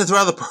is taking this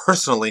rather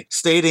personally,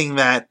 stating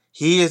that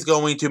he is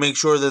going to make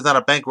sure there's not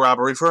a bank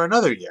robbery for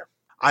another year.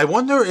 I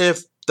wonder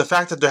if the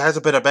fact that there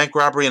hasn't been a bank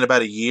robbery in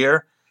about a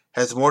year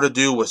has more to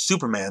do with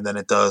Superman than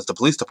it does the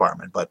police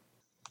department, but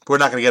we're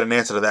not going to get an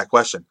answer to that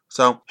question.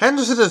 So,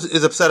 Henderson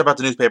is upset about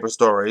the newspaper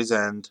stories,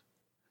 and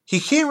he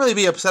can't really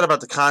be upset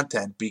about the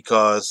content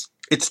because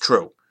it's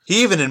true.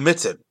 He even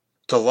admits it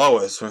to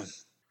Lois,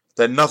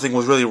 that nothing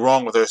was really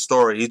wrong with her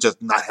story. He's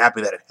just not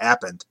happy that it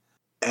happened.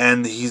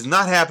 And he's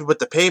not happy with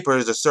the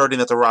papers asserting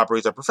that the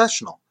robberies are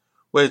professional.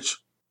 Which,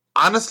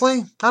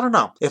 honestly, I don't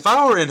know. If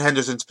I were in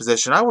Henderson's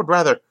position, I would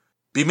rather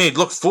be made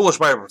look foolish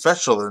by a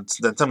professional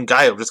than some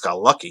guy who just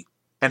got lucky.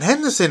 And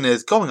Henderson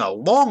is going a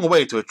long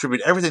way to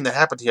attribute everything that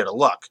happened here to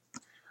luck.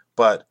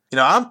 But,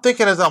 I'm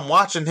thinking as I'm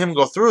watching him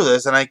go through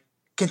this, and I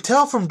can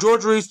tell from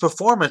George Reeves'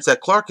 performance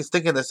that Clark is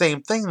thinking the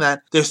same thing,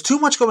 that there's too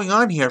much going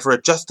on here for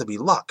it just to be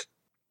luck.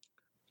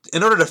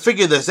 In order to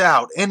figure this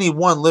out, any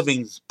one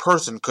living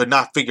person could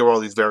not figure all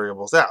these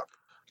variables out.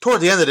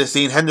 Toward the end of the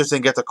scene,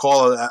 Henderson gets a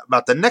call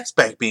about the next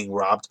bank being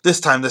robbed,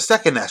 this time the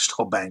Second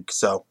National Bank.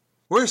 So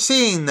we're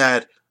seeing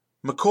that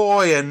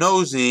McCoy and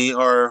Nosy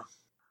are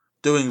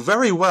doing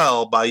very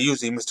well by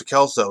using Mr.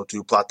 Kelso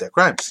to plot their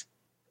crimes.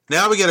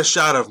 Now we get a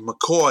shot of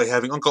McCoy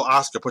having Uncle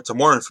Oscar put some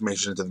more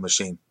information into the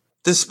machine.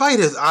 Despite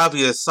his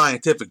obvious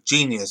scientific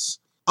genius,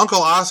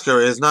 Uncle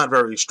Oscar is not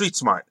very street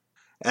smart,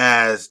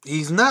 as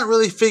he's not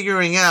really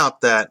figuring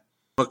out that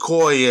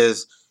McCoy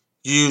is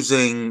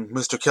using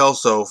Mr.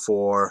 Kelso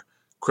for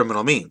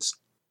criminal means.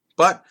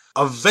 But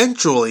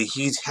eventually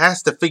he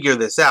has to figure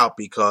this out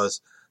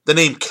because the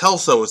name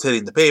Kelso is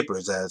hitting the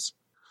papers, as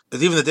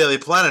even the Daily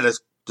Planet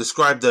has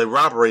described the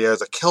robbery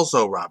as a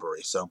Kelso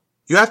robbery, so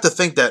you have to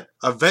think that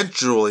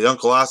eventually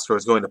Uncle Oscar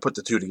is going to put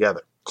the two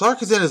together.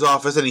 Clark is in his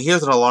office and he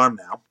hears an alarm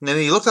now, and then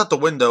he looks out the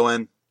window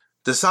and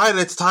decides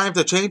it's time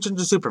to change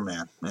into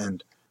Superman,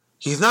 and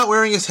he's not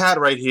wearing his hat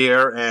right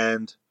here,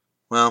 and,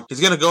 well,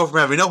 he's going to go from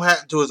having no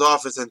hat into his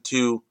office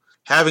into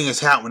having his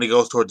hat when he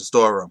goes toward the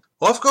storeroom.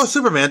 Off goes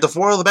Superman to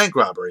foil the bank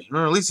robbery,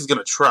 or at least he's going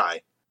to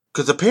try.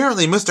 Because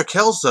apparently Mr.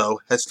 Kelso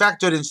has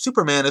factored in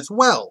Superman as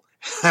well,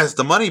 as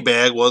the money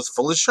bag was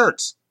full of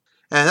shirts.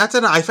 And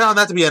I found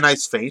that to be a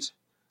nice feint.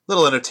 A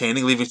little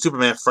entertaining, leaving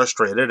Superman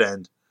frustrated,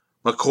 and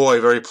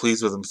McCoy very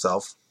pleased with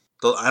himself.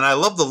 And I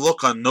love the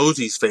look on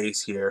Nosy's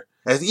face here,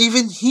 as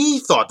even he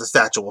thought the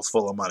statue was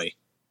full of money.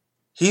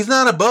 He's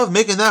not above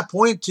making that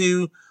point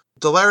to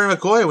Larry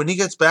McCoy when he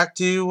gets back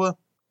to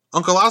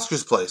Uncle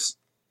Oscar's place.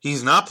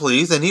 He's not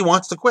pleased, and he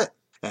wants to quit.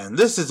 And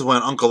this is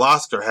when Uncle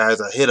Oscar has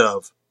a hit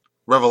of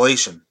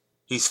revelation.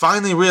 He's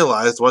finally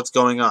realized what's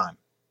going on.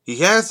 He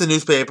has the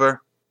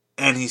newspaper,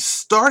 and he's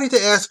starting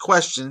to ask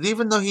questions,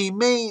 even though he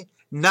may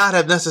not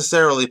have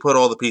necessarily put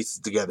all the pieces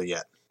together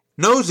yet.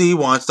 Nosy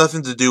wants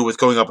nothing to do with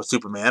going up with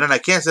Superman, and I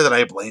can't say that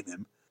I blame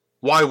him.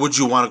 Why would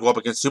you want to go up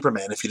against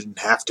Superman if you didn't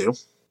have to?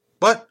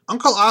 But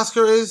Uncle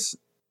Oscar is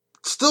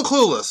still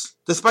clueless,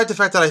 despite the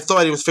fact that I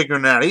thought he was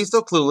figuring it out. He's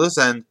still clueless,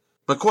 and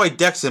McCoy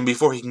decks him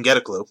before he can get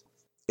a clue.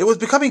 It was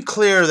becoming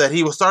clear that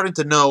he was starting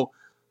to know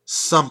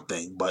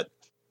something, but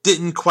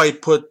didn't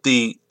quite put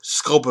the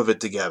scope of it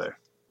together.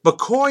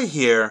 McCoy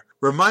here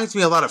reminds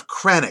me a lot of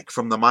Krennic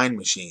from the Mind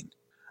Machine.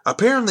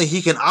 Apparently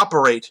he can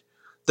operate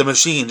the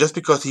machine just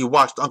because he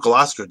watched Uncle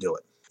Oscar do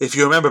it. If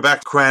you remember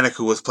back, Krennic,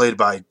 who was played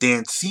by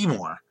Dan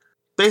Seymour,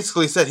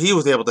 basically said he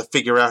was able to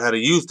figure out how to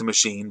use the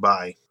machine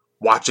by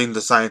watching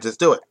the scientists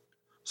do it.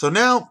 So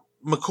now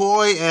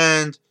McCoy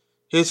and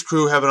his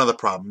crew have another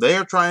problem. They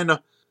are trying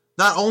to,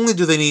 not only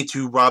do they need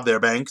to rob their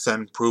banks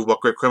and prove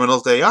what great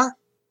criminals they are,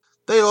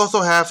 they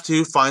also have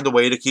to find a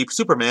way to keep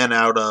Superman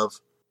out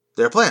of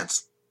their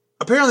plans.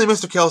 Apparently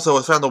Mr. Kelso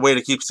has found a way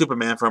to keep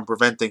Superman from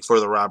preventing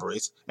further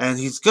robberies, and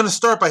he's going to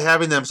start by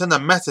having them send a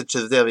message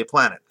to the Daily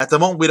Planet. At the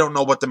moment we don't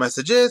know what the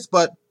message is,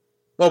 but,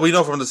 well, we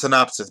know from the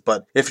synopsis,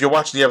 but if you're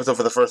watching the episode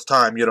for the first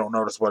time, you don't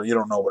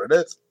know what it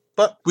is.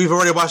 But we've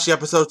already watched the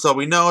episode, so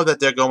we know that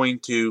they're going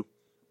to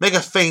make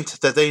a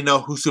feint that they know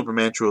who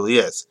Superman truly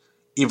is,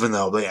 even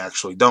though they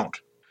actually don't.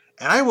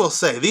 And I will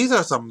say, these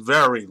are some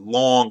very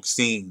long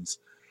scenes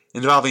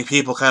involving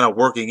people kind of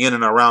working in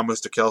and around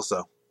Mr.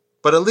 Kelso.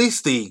 But at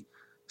least the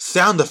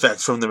sound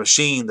effects from the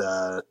machine,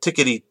 the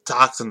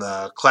tickety-tocks and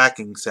the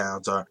clacking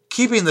sounds, are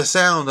keeping the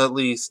sound at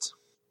least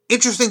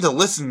interesting to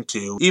listen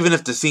to, even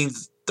if the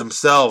scenes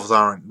themselves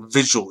aren't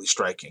visually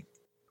striking.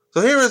 So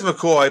here is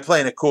McCoy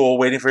playing it cool,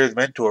 waiting for his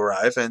men to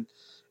arrive, and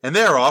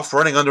they're off,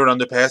 running under an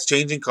underpass,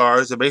 changing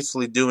cars, and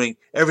basically doing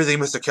everything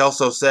Mr.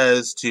 Kelso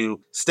says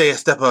to stay a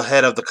step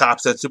ahead of the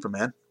cops and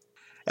Superman.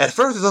 At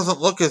first, it doesn't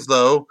look as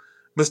though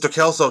Mr.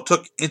 Kelso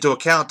took into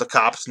account the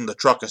cops and the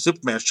truck and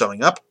Superman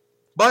showing up,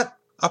 but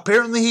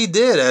apparently he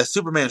did, as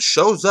Superman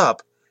shows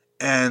up,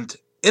 and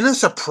in a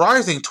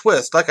surprising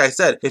twist, like I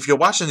said, if you're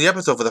watching the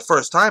episode for the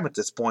first time at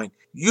this point,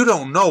 you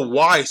don't know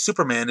why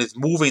Superman is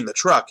moving the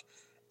truck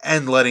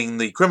and letting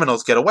the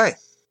criminals get away.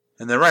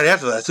 And then right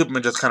after that,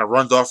 Superman just kind of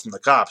runs off from the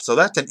cops. So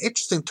that's an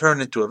interesting turn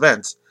into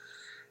events.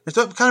 And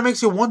so it kind of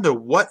makes you wonder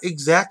what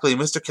exactly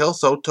Mr.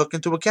 Kelso took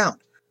into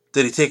account.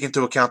 Did he take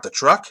into account the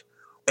truck?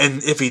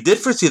 And if he did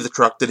foresee the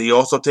truck, did he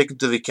also take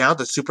into account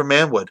that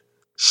Superman would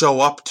show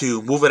up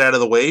to move it out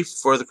of the way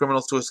for the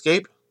criminals to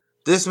escape?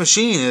 This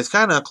machine is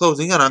kind of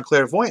closing in on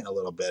Clairvoyant a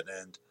little bit,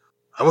 and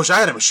I wish I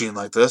had a machine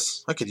like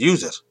this. I could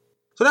use it.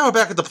 So now we're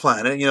back at the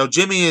planet.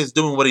 Jimmy is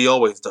doing what he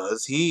always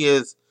does. He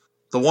is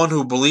the one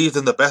who believes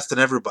in the best in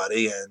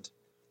everybody, and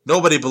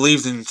nobody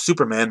believes in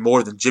Superman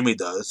more than Jimmy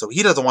does, so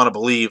he doesn't want to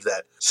believe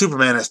that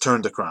Superman has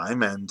turned to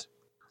crime, and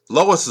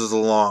Lois is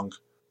along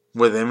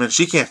with him, and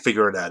she can't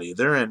figure it out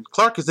either, and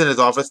Clark is in his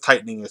office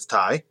tightening his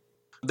tie.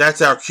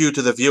 That's our cue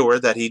to the viewer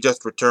that he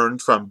just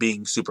returned from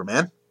being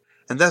Superman.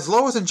 And as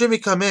Lois and Jimmy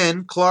come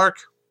in, Clark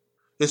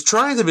is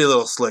trying to be a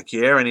little slick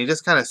here, and he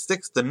just kind of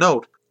sticks the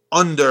note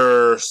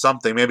under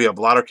something, maybe a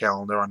blotter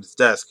calendar on his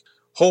desk,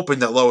 hoping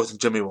that Lois and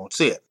Jimmy won't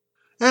see it.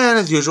 And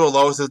as usual,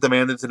 Lois is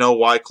demanded to know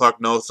why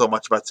Clark knows so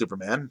much about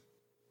Superman.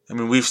 I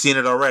mean, we've seen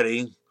it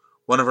already.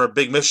 One of her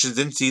big missions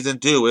in Season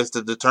 2 is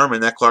to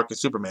determine that Clark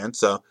is Superman,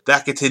 so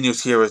that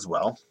continues here as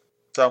well.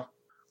 So,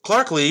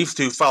 Clark leaves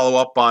to follow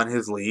up on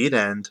his lead,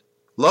 and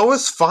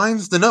Lois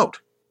finds the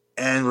note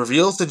and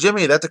reveals to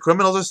Jimmy that the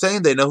criminals are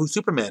saying they know who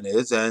Superman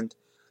is, and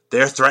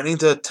they're threatening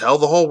to tell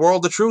the whole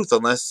world the truth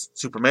unless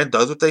Superman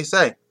does what they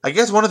say. I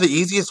guess one of the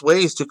easiest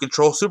ways to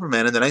control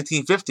Superman in the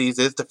 1950s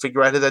is to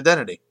figure out his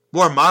identity.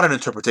 More modern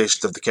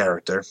interpretations of the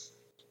character,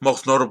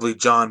 most notably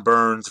John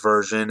Byrne's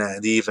version,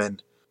 and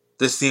even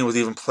this scene was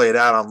even played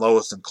out on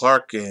Lois and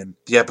Clark in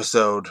the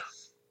episode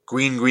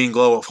Green Green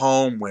Glow of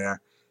Home,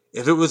 where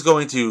if it was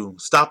going to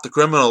stop the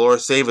criminal or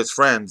save his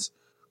friends,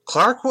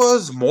 Clark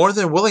was more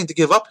than willing to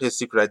give up his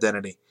secret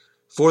identity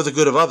for the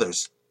good of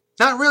others.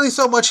 Not really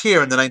so much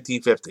here in the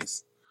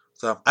 1950s.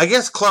 So I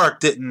guess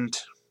Clark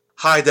didn't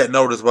hide that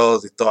note as well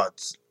as he thought.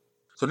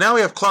 So now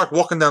we have Clark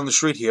walking down the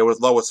street here with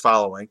Lois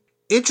following.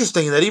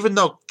 Interesting that even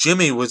though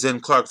Jimmy was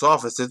in Clark's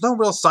office, there's no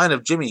real sign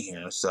of Jimmy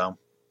here, so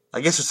I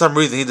guess for some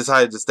reason he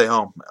decided to stay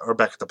home, or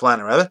back at the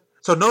planet rather.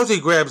 So Nosy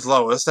grabs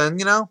Lois, and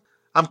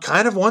I'm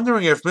kind of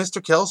wondering if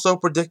Mr. Kelso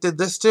predicted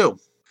this too.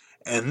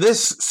 And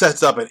this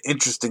sets up an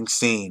interesting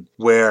scene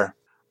where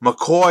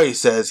McCoy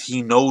says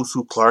he knows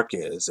who Clark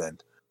is,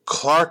 and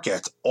Clark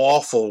gets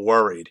awful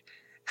worried.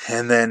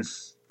 And then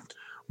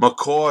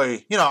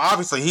McCoy,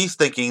 obviously he's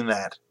thinking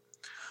that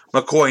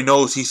McCoy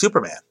knows he's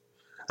Superman.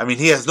 I mean,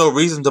 he has no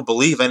reason to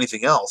believe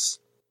anything else.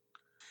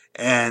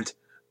 And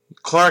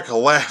Clark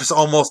laughs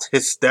almost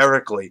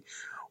hysterically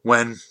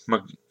when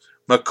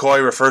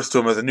McCoy refers to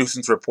him as a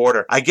nuisance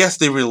reporter. I guess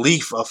the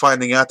relief of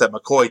finding out that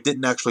McCoy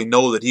didn't actually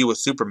know that he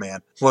was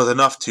Superman was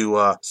enough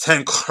to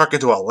send Clark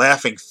into a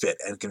laughing fit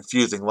and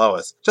confusing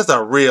Lois. Just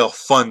a real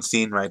fun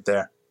scene right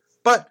there.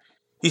 But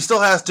he still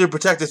has to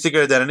protect his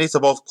secret identity, so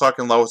both Clark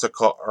and Lois are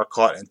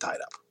caught and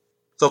tied up.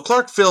 So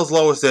Clark fills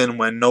Lois in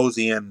when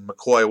Nosy and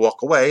McCoy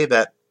walk away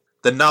that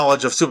the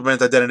knowledge of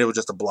Superman's identity was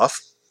just a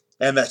bluff,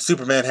 and that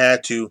Superman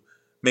had to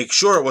make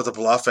sure it was a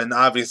bluff, and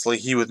obviously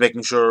he was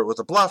making sure it was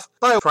a bluff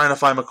by trying to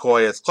find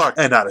McCoy as Clark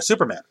and not as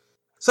Superman.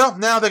 So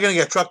now they're going to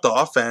get trucked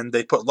off, and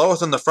they put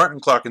Lois in the front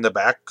and Clark in the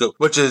back,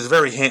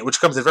 which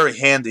comes in very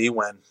handy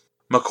when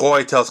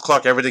McCoy tells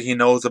Clark everything he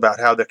knows about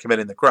how they're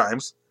committing the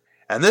crimes.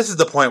 And this is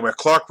the point where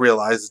Clark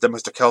realizes that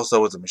Mr.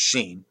 Kelso is a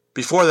machine.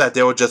 Before that,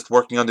 they were just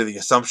working under the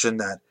assumption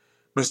that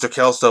Mr.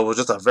 Kelso was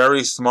just a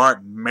very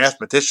smart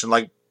mathematician,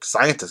 like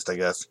scientist, I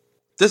guess.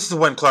 This is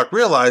when Clark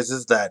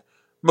realizes that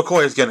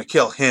McCoy is going to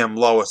kill him,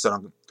 Lois,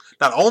 and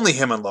not only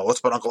him and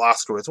Lois, but Uncle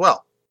Oscar as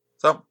well.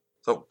 So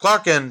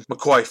Clark and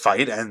McCoy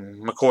fight,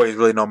 and McCoy is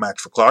really no match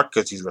for Clark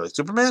because he's really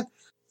Superman.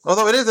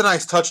 Although it is a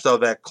nice touch, though,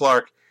 that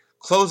Clark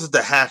closes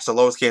the hatch so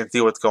Lois can't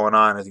see what's going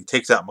on as he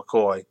takes out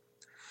McCoy.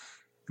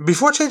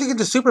 Before changing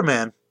into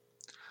Superman,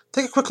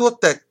 take a quick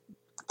look at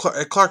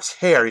Clark's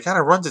hair. He kind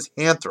of runs his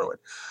hand through it.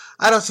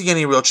 I don't see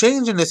any real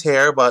change in his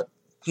hair, but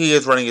he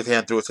is running his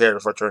hand through his hair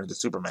before turning to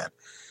Superman.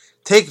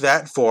 Take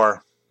that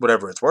for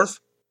whatever it's worth.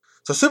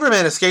 So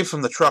Superman escapes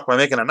from the truck by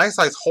making a nice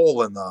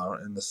hole in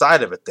the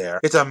side of it there.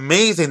 It's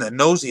amazing that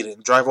Nosy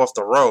didn't drive off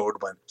the road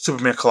when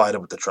Superman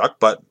collided with the truck,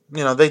 but,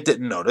 they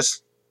didn't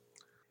notice.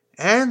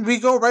 And we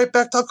go right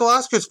back to Uncle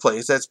Oscar's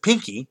place as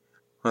Pinky,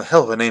 a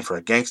hell of a name for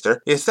a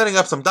gangster, is setting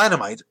up some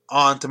dynamite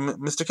onto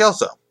Mr.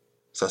 Kelso.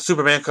 So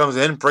Superman comes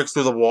in, breaks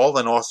through the wall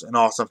in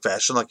awesome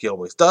fashion like he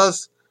always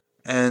does.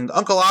 And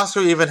Uncle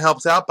Oscar even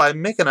helps out by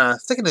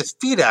sticking his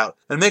feet out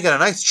and making a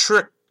nice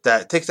trick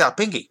that takes out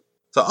Pinky.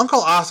 So Uncle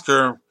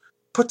Oscar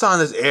puts on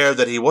this air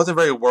that he wasn't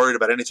very worried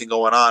about anything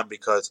going on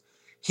because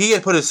he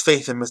had put his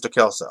faith in Mr.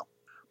 Kelso.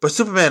 But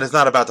Superman is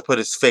not about to put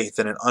his faith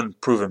in an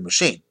unproven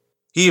machine.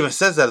 He even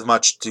says that as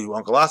much to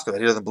Uncle Oscar, that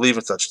he doesn't believe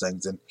in such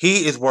things, and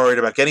he is worried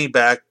about getting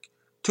back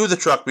to the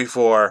truck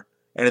before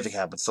anything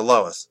happens to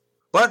Lois.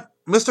 But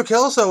Mr.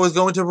 Kelso is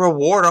going to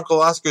reward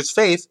Uncle Oscar's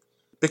faith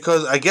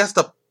because I guess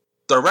the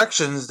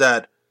directions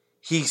that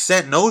he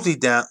sent Nosy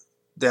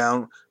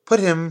down put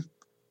him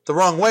the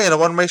wrong way in a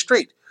one-way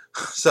street.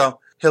 So,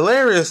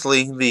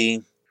 hilariously,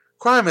 the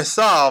crime is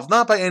solved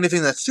not by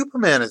anything that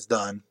Superman has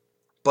done,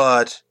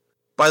 but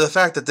by the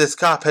fact that this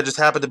cop had just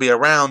happened to be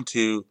around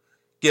to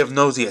give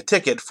Nosy a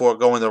ticket for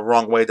going the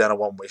wrong way down a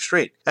one-way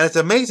street. And it's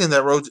amazing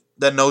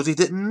that Nosy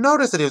didn't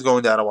notice that he was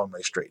going down a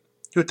one-way street.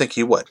 You would think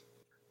he would.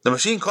 The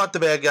machine caught the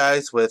bad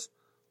guys with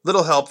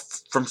little help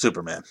from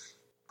Superman.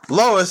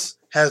 Lois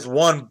has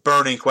one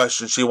burning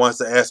question she wants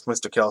to ask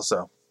Mr.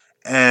 Kelso.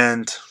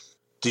 And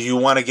do you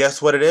want to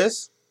guess what it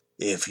is?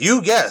 If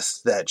you guess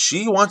that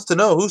she wants to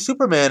know who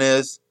Superman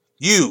is,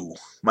 you,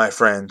 my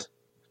friend,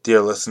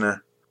 dear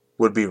listener,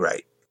 would be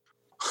right.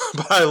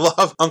 But I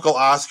love Uncle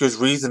Oscar's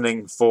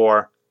reasoning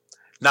for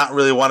not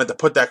really wanting to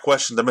put that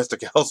question to Mr.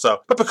 Kelso,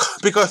 but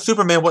because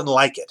Superman wouldn't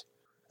like it.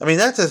 I mean,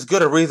 that's as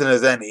good a reason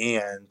as any,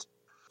 and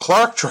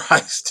Clark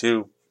tries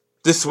to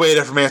dissuade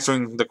her from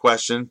answering the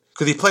question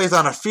because he plays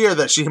on a fear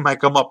that she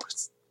might come up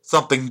with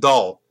something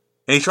dull.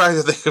 And he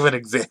tries to think of an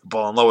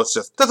example, and Lois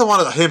just doesn't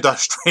want him to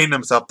strain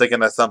himself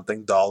thinking of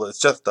something dull. It's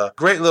just a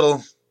great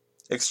little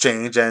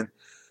exchange, and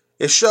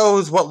it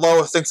shows what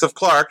Lois thinks of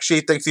Clark.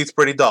 She thinks he's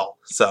pretty dull.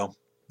 So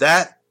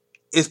that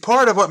is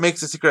part of what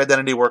makes the Secret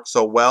Identity work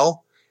so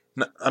well.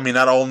 I mean,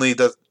 not only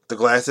does the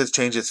glasses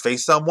change his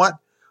face somewhat,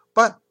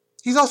 but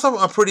he's also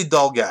a pretty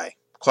dull guy.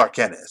 Clark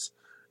Kent is.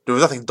 There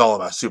was nothing dull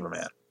about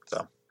Superman.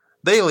 So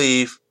they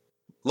leave.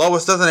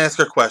 Lois doesn't ask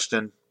her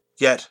question,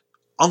 yet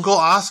Uncle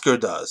Oscar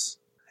does.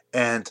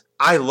 And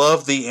I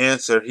love the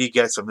answer he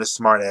gets from this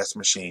smart-ass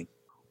machine.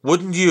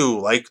 Wouldn't you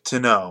like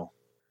to know?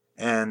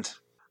 And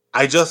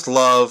I just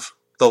love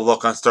the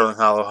look on Sterling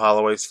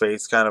Holloway's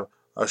face, kind of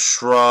a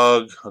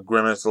shrug, a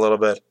grimace a little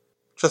bit.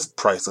 Just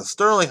priceless.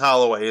 Sterling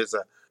Holloway is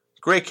a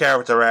great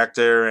character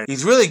actor, and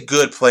he's really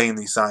good playing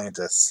these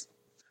scientists.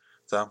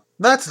 So,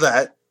 that's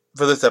that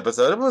for this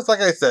episode. It was, like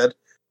I said,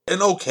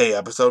 an okay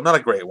episode, not a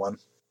great one.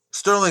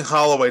 Sterling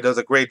Holloway does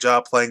a great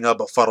job playing a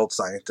befuddled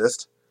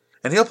scientist.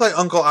 And he'll play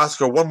Uncle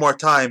Oscar one more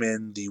time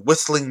in The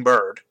Whistling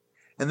Bird.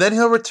 And then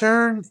he'll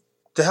return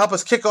to help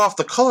us kick off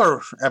the Color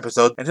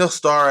episode, and he'll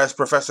star as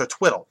Professor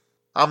Twiddle.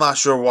 I'm not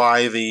sure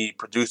why the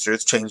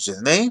producers changed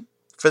his name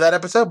for that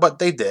episode, but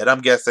they did.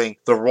 I'm guessing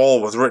the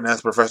role was written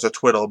as Professor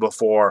Twiddle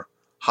before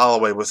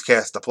Holloway was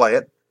cast to play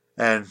it,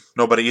 and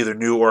nobody either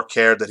knew or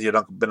cared that he had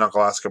been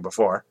Uncle Oscar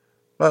before.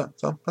 But,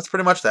 so, that's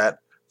pretty much that.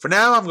 For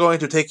now, I'm going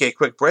to take a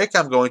quick break.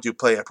 I'm going to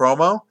play a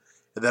promo,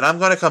 and then I'm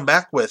going to come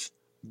back with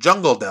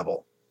Jungle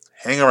Devil.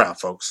 Hang around,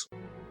 folks.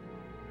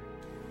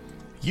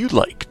 You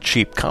like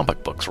cheap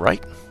comic books,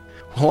 right?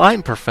 Well,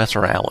 I'm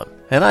Professor Allen,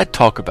 and I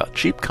talk about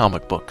cheap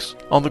comic books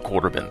on the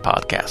Quarter Bin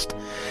Podcast.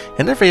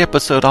 In every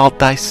episode, I'll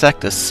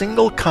dissect a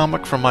single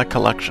comic from my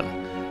collection,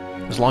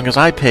 as long as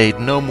I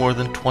paid no more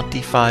than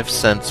 25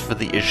 cents for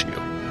the issue.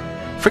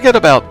 Forget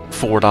about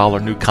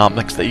 $4 new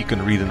comics that you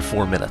can read in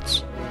 4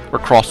 minutes, or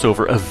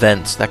crossover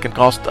events that can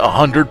cost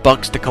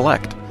 $100 to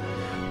collect.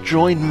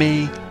 Join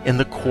me in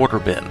the Quarter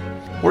Bin,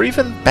 where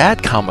even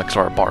bad comics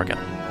are a bargain,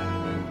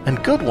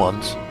 and good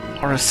ones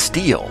are a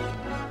steal.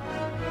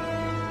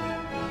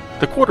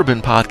 The Quarter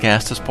Bin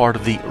Podcast is part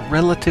of the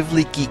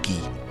Relatively Geeky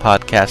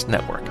Podcast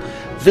Network.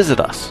 Visit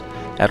us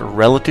at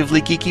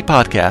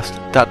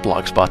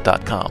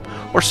relativelygeekypodcast.blogspot.com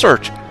or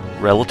search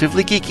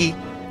Relatively Geeky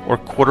or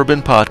Quarter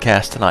Bin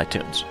Podcast in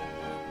iTunes.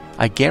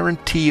 I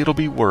guarantee it'll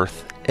be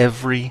worth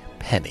every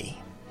penny.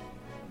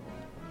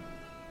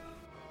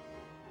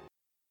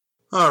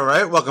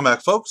 Alright, welcome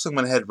back, folks. I'm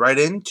going to head right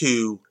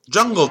into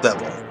Jungle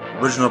Devil.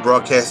 Original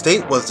broadcast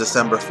date was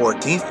December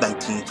 14th,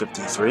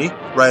 1953.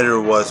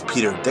 Writer was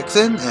Peter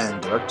Dixon,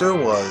 and director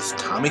was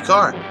Tommy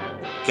Carr.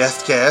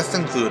 Guest cast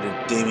included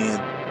Damien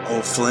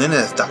O'Flynn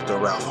as Dr.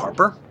 Ralph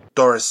Harper,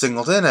 Doris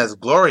Singleton as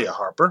Gloria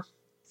Harper,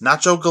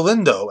 Nacho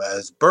Galindo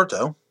as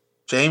Berto,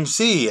 James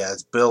C.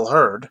 as Bill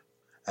Hurd,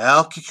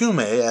 Al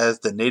Kikume as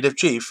the Native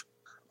Chief,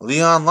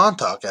 Leon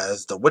Lontoc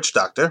as the Witch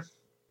Doctor,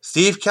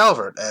 Steve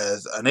Calvert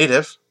as a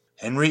Native,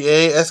 Henry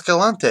A.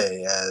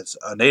 Escalante as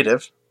a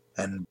Native,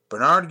 and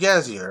Bernard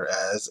Gazier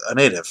as a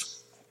Native.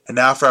 And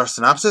now for our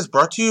synopsis,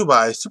 brought to you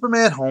by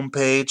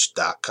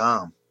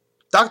SupermanHomepage.com.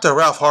 Dr.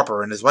 Ralph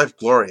Harper and his wife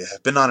Gloria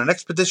have been on an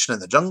expedition in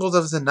the jungles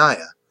of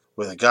Zanaya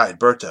with a guide,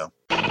 Berto.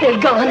 They're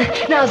gone.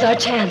 Now's our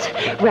chance.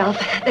 Ralph,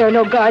 there are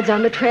no guards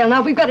on the trail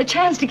now. We've got a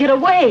chance to get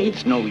away.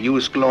 It's no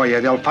use,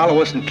 Gloria. They'll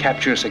follow us and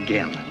capture us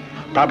again.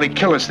 Probably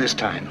kill us this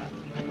time.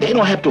 They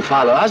don't have to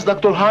follow us,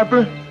 Dr.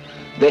 Harper.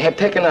 They have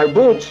taken our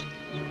boots.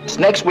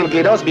 Snakes will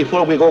get us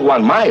before we go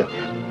 1 mile.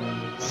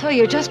 So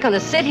you're just going to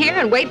sit here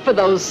and wait for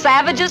those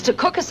savages to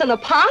cook us in a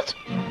pot?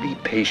 Be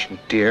patient,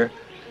 dear.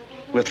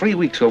 We're 3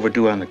 weeks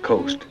overdue on the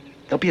coast.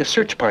 There'll be a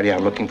search party out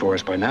looking for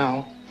us by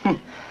now.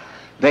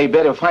 They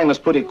better find us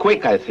pretty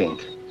quick, I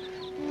think.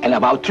 In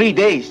about 3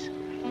 days,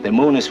 the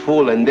moon is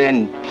full and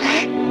then...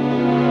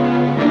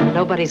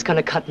 Nobody's going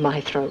to cut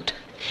my throat.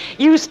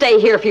 You stay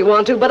here if you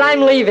want to, but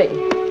I'm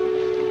leaving.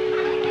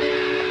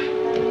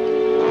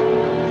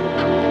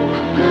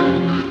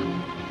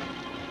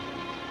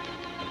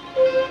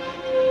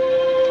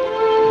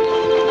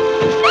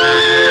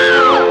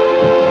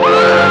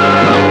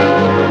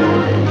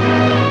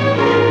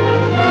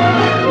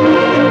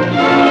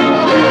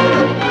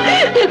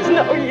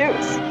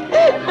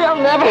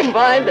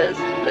 Find us.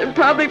 They've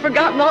probably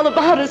forgotten all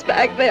about us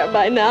back there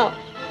by now.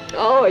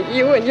 Oh,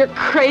 you and your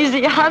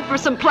crazy hunt for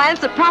some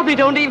plants that probably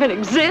don't even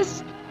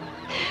exist.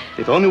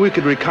 If only we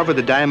could recover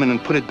the diamond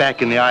and put it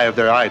back in the eye of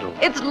their idol.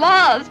 It's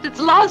lost.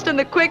 It's lost in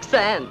the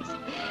quicksands.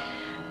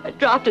 I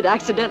dropped it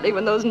accidentally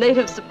when those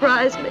natives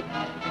surprised me.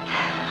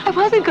 I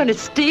wasn't going to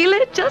steal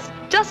it.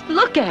 Just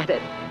look at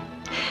it.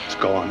 It's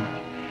gone.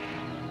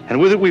 And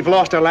with it, we've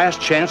lost our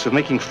last chance of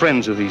making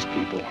friends with these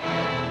people.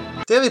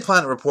 Daily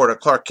Planet reporter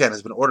Clark Kent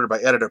has been ordered by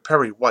editor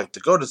Perry White to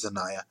go to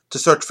Zanaya to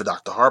search for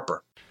Dr.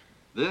 Harper.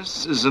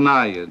 This is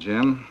Zanaya,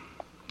 Jim.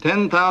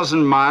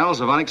 10,000 miles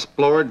of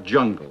unexplored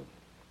jungle.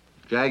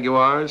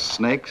 Jaguars,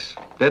 snakes,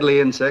 deadly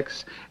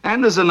insects,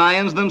 and the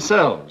Zanayans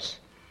themselves.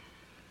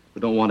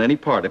 We don't want any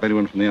part of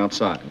anyone from the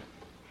outside.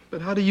 But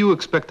how do you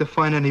expect to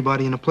find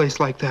anybody in a place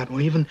like that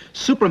when even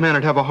Superman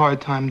would have a hard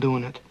time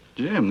doing it?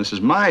 Jim, this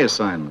is my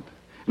assignment.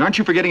 And aren't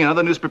you forgetting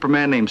another newspaper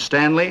man named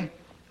Stanley,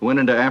 who went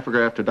into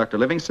Africa after Dr.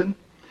 Livingston?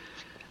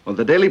 Well,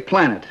 the Daily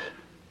Planet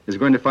is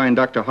going to find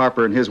Dr.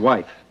 Harper and his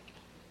wife.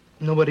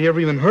 Nobody ever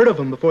even heard of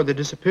him before they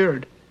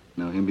disappeared.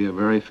 Now, he'll be a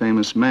very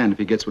famous man if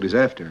he gets what he's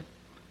after.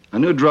 A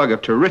new drug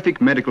of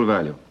terrific medical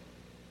value.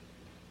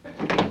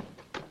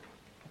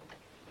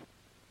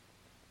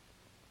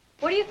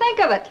 What do you think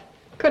of it?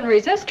 Couldn't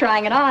resist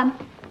trying it on.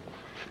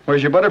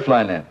 Where's your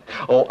butterfly net?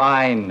 Oh,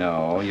 I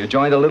know. You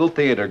joined a little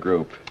theater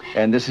group.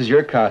 And this is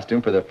your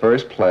costume for the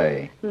first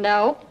play.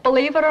 No,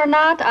 believe it or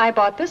not, I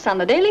bought this on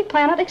the Daily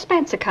Planet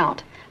expense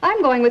account.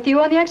 I'm going with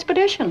you on the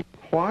expedition.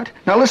 What?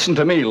 Now listen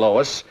to me,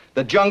 Lois.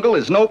 The jungle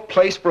is no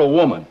place for a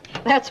woman.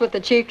 That's what the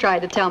chief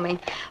tried to tell me.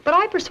 But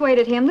I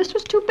persuaded him this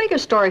was too big a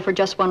story for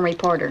just one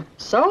reporter.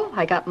 So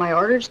I got my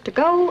orders to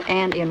go,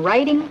 and in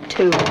writing,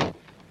 too.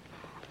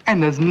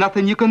 And there's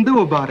nothing you can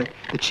do about it.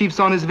 The chief's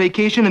on his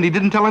vacation, and he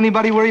didn't tell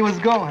anybody where he was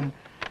going.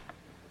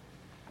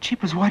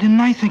 Jeepers, why didn't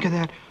I think of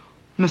that?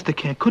 Mr.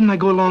 Kent, couldn't I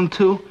go along,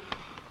 too?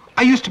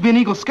 I used to be an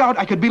Eagle Scout.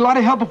 I could be a lot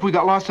of help if we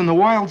got lost in the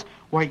wilds.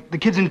 Why, the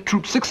kids in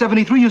Troop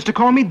 673 used to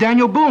call me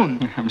Daniel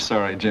Boone. I'm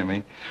sorry,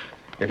 Jimmy.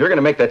 If you're going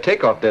to make that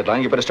takeoff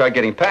deadline, you better start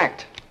getting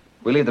packed.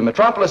 We leave the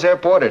Metropolis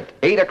Airport at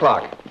 8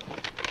 o'clock.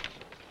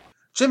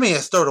 Jimmy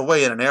is stowed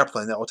away in an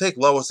airplane that will take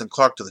Lois and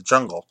Clark to the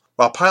jungle,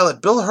 while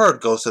pilot Bill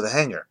Hurd goes to the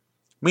hangar.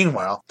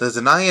 Meanwhile, the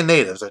Zanayan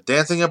natives are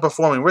dancing and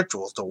performing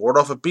rituals to ward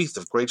off a beast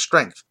of great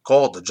strength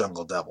called the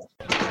Jungle Devil.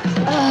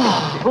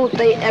 Oh, won't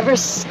they ever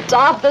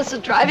stop? This is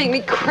driving me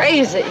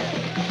crazy.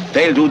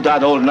 They'll do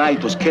that all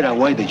night to scare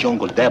away the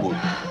Jungle Devil.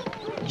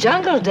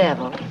 Jungle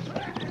Devil?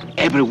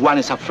 Everyone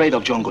is afraid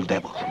of Jungle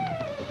Devil.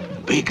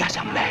 Big as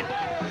a man.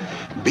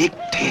 Big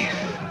teeth.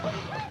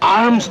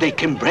 Arms they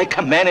can break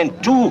a man in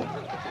two.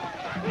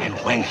 And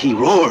when he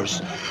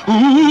roars,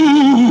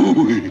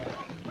 ooh,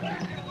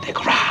 the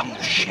ground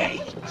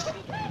shakes.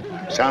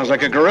 Sounds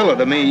like a gorilla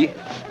to me.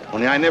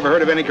 Only I never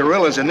heard of any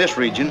gorillas in this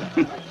region.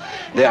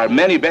 There are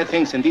many bad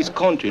things in this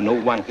country no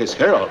one has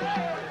heard of.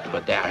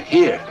 But they are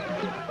here.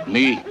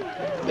 Me,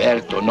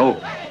 Berto,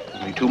 no.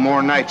 Only 2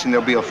 more nights and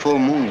there'll be a full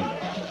moon.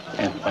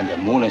 And when the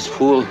moon is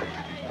full,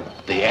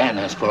 the end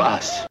is for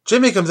us.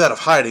 Jimmy comes out of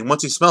hiding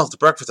once he smells the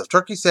breakfast of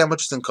turkey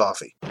sandwiches and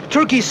coffee.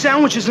 Turkey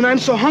sandwiches, and I'm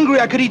so hungry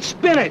I could eat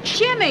spinach.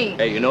 Jimmy!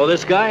 Hey, you know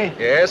this guy?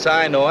 Yes,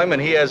 I know him,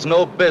 and he has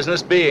no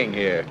business being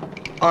here.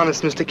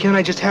 Honest, Mr. Kent,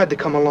 I just had to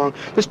come along.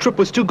 This trip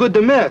was too good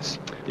to miss.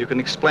 You can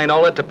explain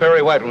all that to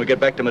Perry White when we get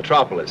back to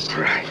Metropolis.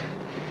 Right.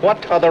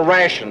 What are the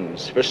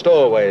rations for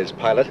stowaways,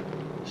 pilot?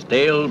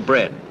 Stale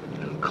bread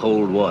and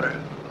cold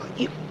water.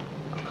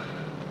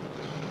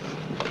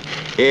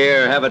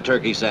 Here, have a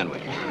turkey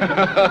sandwich.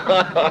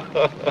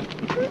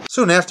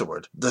 Soon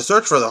afterward, the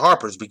search for the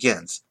Harpers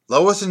begins.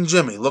 Lois and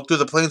Jimmy look through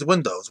the plane's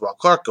windows while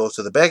Clark goes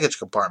to the baggage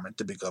compartment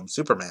to become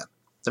Superman.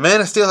 The Man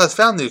of Steel has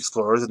found the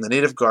explorers and the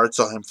native guard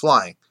saw him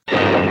flying.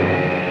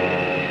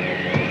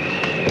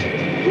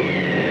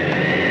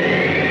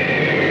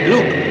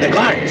 Look, the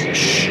guards.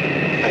 Shh!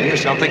 I hear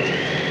something.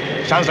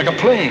 Sounds like a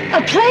plane.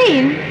 A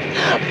plane?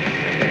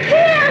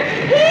 Here!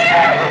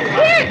 Here!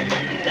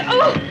 Here!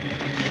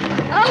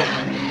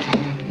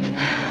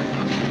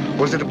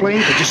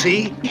 airplane? Could you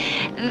see?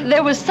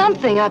 There was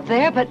something up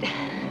there, but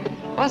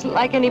it wasn't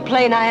like any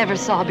plane I ever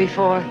saw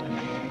before.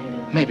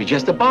 Maybe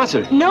just a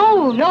buzzard.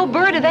 No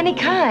bird of any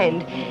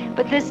kind.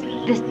 But this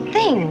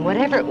thing,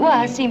 whatever it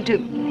was, seemed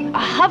to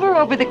hover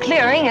over the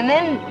clearing and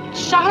then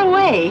shot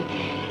away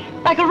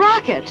like a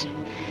rocket.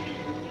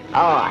 Oh,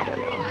 I don't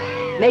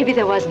know. Maybe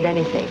there wasn't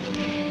anything.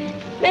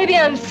 Maybe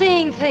I'm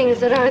seeing things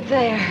that aren't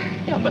there.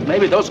 Yeah, but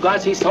maybe those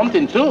guys see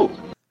something too.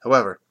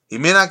 However, he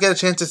may not get a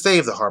chance to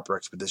save the Harper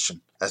expedition,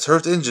 as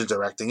Hurt's engines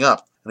are acting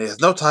up, and he has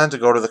no time to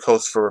go to the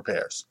coast for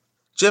repairs.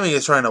 Jimmy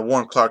is trying to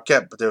warn Clark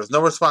Kent, but there is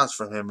no response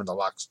from him in the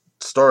locked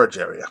storage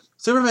area.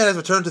 Superman has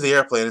returned to the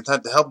airplane in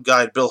time to help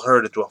guide Bill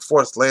Hurt into a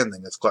forced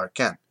landing as Clark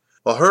Kent.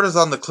 While Hurt is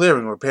on the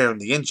clearing repairing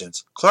the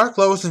engines, Clark,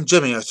 Lois, and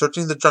Jimmy are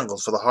searching the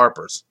jungles for the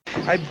Harpers.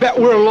 I bet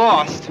we're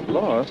lost.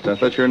 Lost? I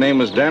thought your name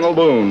was Daniel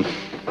Boone.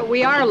 But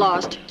we are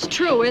lost. It's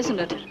true, isn't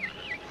it?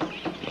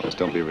 Lois,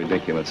 don't be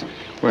ridiculous.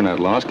 We're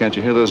not lost. Can't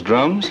you hear those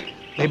drums?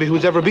 Maybe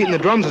who's ever beaten the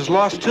drums is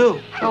lost, too.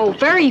 Oh,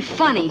 very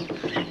funny.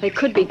 They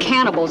could be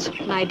cannibals,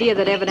 an idea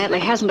that evidently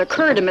hasn't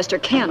occurred to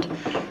Mr. Kent.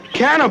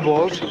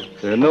 Cannibals?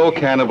 There are no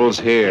cannibals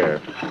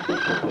here.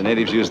 The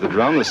natives use the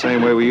drum the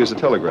same way we use the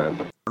telegraph.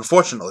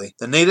 Unfortunately,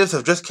 the natives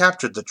have just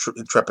captured the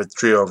intrepid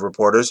trio of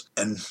reporters,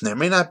 and there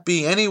may not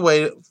be any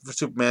way for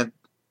Superman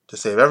to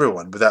save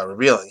everyone without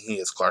revealing he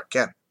is Clark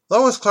Kent.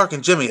 Lois, Clark,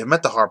 and Jimmy have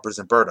met the Harpers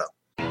in Berto.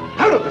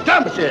 Hello,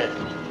 Thomas.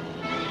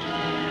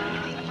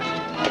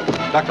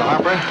 Dr.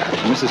 Harper,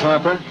 Mrs.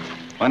 Harper,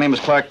 my name is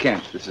Clark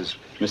Kent. This is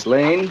Miss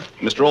Lane,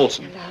 Mr.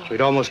 Olson.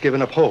 We'd almost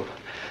given up hope.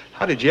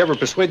 How did you ever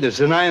persuade the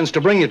Xenians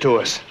to bring you to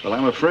us? Well,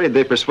 I'm afraid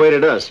they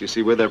persuaded us. You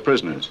see, we're their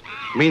prisoners.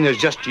 You mean there's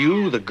just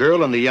you, the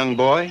girl, and the young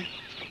boy?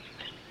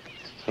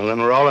 Well,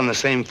 then we're all in the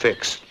same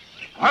fix.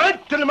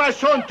 It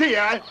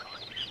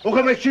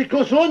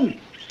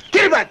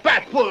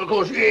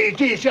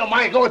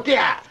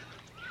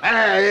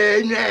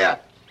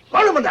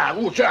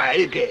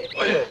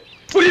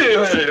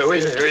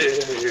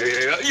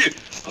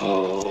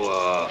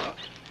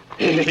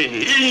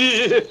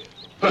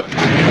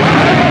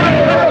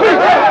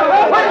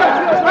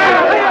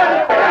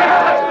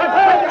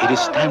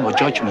is time of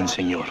judgment,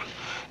 senor.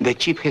 The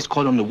chief has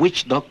called on the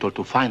witch doctor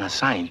to find a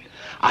sign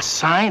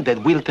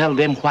that will tell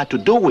them what to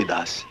do with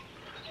us.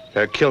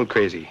 They're killed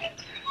crazy.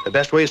 The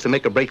best way is to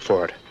make a break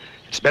for it.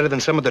 It's better than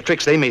some of the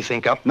tricks they may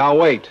think up. Now,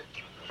 wait.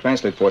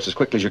 Translate for us as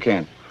quickly as you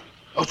can.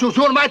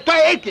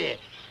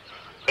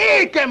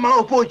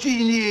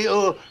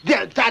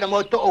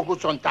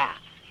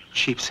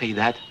 Chief say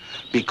that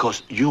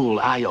because you'll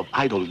eye of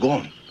idol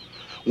gone.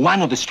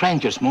 One of the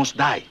strangers must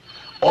die.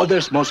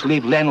 Others must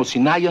leave land of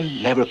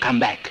Sinayan, never come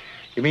back.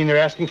 You mean they're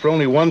asking for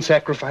only one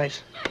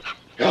sacrifice?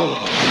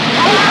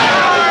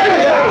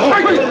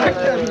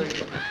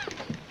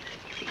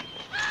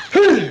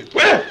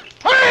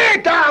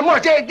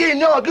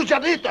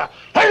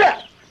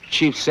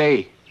 Chief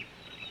say,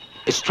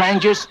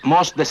 strangers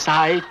must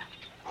decide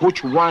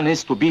which one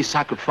is to be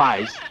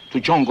sacrificed to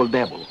Jungle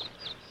Devil.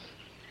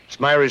 It's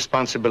my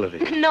responsibility.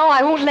 No,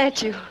 I won't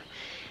let you.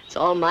 It's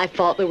all my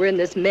fault that we're in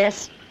this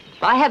mess.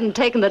 If I hadn't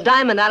taken the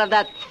diamond out of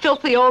that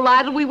filthy old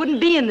idol, we wouldn't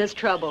be in this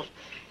trouble.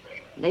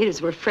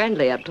 Natives were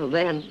friendly up till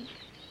then.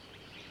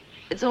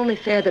 It's only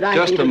fair that I...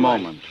 Just a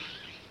moment.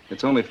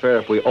 It's only fair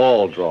if we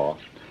all draw.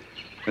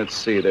 Let's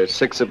see, there's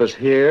 6 of us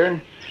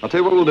here. I'll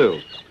tell you what we'll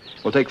do.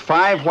 We'll take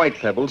 5 white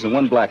pebbles and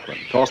 1 black one.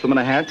 Toss them in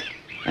a hat,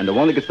 and the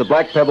one that gets the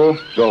black pebble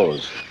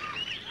goes.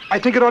 I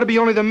think it ought to be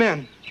only the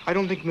men. I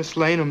don't think Miss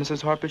Lane or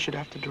Mrs. Harper should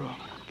have to draw.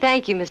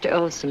 Thank you, Mr.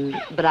 Olson,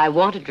 but I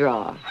want to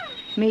draw.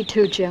 Me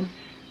too, Jim.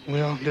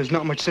 Well, there's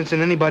not much sense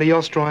in anybody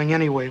else drawing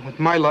anyway. With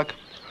my luck,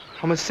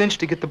 I'm a cinch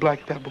to get the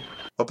black pebble.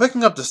 While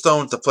picking up the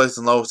stones to place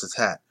in Lois's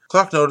hat,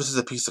 Clark notices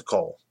a piece of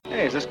coal.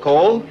 Hey, is this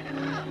coal?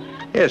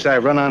 Yes,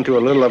 I've run onto a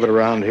little of it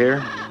around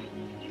here.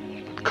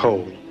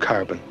 Coal,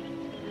 carbon.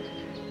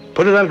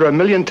 Put it under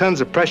 1,000,000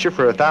 tons of pressure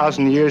for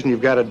 1,000 years and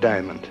you've got a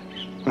diamond.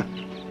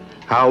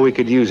 How we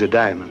could use a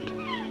diamond.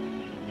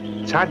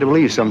 It's hard to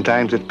believe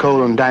sometimes that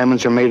coal and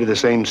diamonds are made of the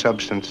same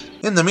substance.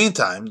 In the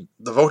meantime,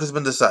 the vote has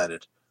been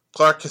decided.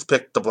 Clark has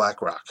picked the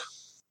Black Rock.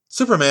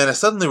 Superman has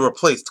suddenly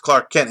replaced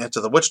Clark Kent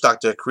after the witch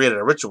doctor had created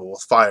a ritual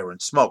with fire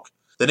and smoke.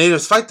 The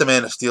natives fight the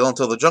Man of Steel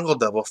until the Jungle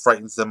Devil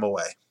frightens them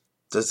away.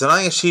 The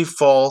Xenia chief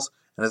falls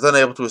and is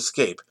unable to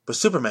escape, but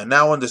Superman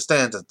now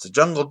understands that the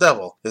Jungle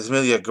Devil is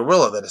merely a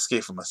gorilla that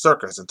escaped from a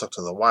circus and took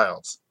to the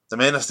wilds. The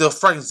Man of Steel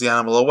frightens the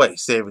animal away,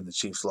 saving the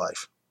chief's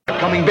life.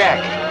 Coming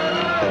back.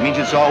 That means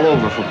it's all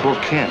over for poor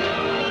Kent.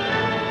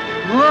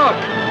 Look!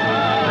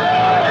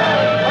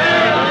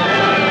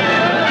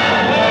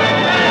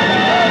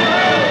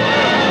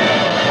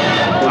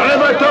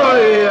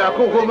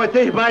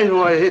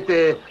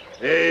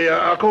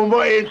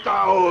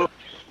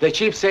 The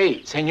chief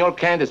say Senor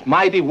Kent is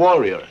mighty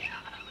warrior.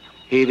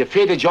 He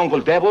defeated Jungle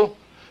Devil,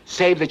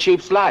 saved the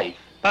chief's life.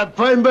 I think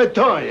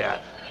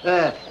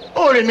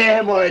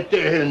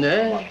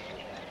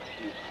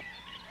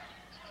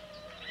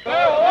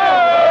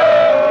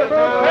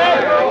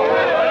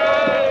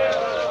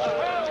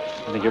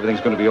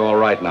everything's going to be all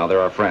right now.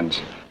 They're our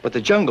friends. But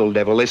the jungle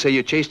devil, they say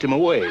you chased him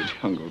away.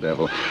 Jungle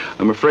devil.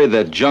 I'm afraid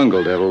that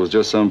jungle devil was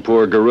just some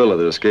poor gorilla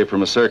that escaped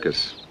from a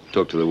circus.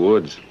 Took to the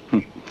woods.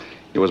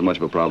 He wasn't much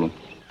of a problem.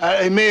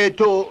 The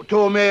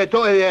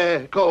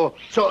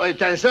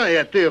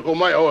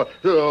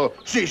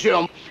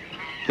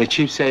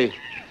chief say,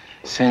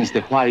 since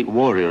the white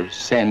warriors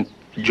sent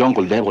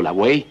jungle devil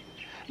away,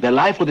 the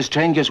life of the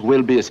strangers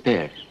will be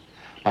spared.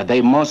 But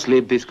they must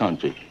leave this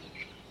country.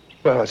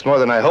 Well, it's more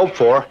than I hoped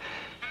for,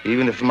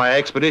 even if my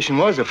expedition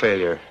was a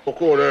failure.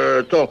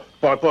 The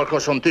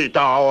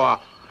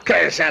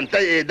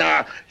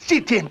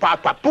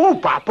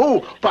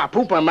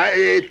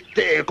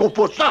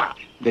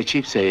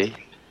chief say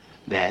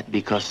that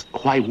because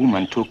white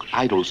woman took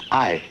Idol's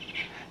eye,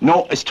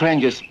 no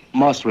strangers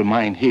must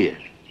remain here.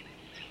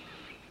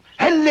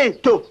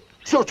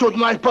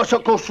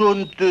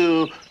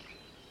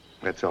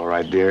 That's all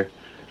right, dear.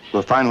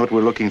 We'll find what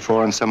we're looking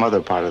for in some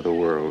other part of the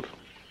world.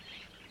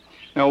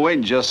 Now,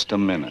 wait just a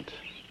minute.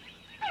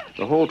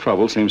 The whole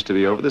trouble seems to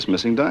be over this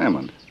missing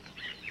diamond.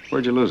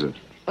 Where'd you lose it?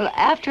 Well,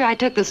 after I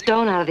took the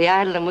stone out of the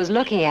idol and was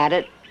looking at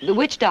it, the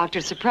witch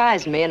doctor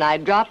surprised me, and I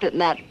dropped it in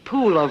that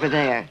pool over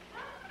there.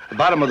 The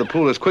bottom of the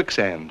pool is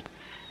quicksand.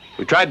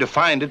 We tried to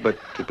find it, but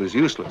it was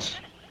useless.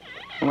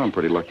 Well, I'm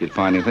pretty lucky at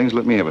finding things.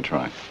 Let me have a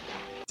try.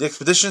 The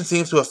expedition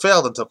seems to have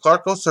failed until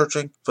Clark goes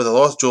searching for the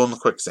lost jewel in the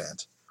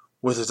quicksand.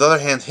 With his other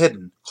hand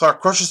hidden,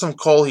 Clark crushes some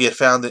coal he had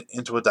found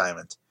into a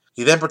diamond.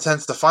 He then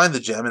pretends to find the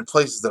gem and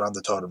places it on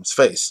the totem's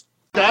face.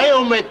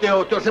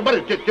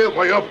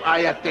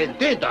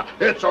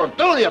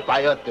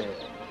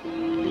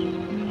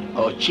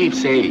 Oh, chief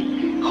say,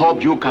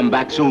 hope you come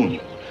back soon.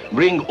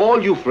 Bring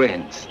all your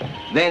friends.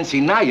 Then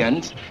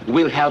Sinayans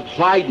will help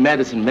white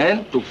medicine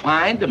men to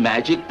find the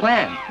magic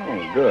plant.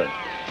 Oh, good.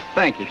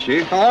 Thank you,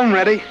 Chief. I'm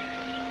ready.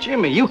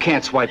 Jimmy, you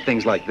can't swipe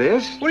things like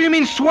this. What do you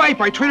mean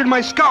swipe? I traded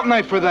my scout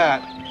knife for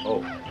that.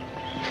 Oh.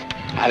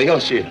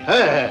 Adios, Chief.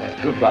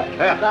 Goodbye.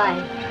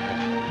 Bye.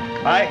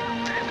 Bye.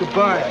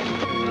 Goodbye.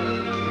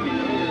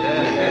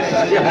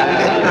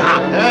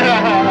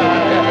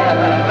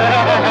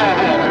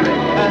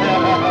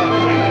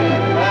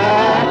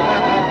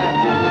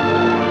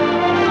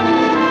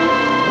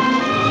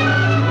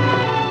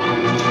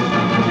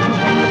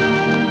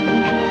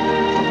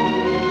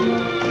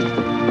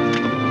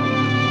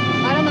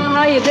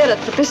 How you did it,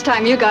 but this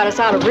time you got us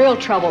out of real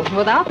trouble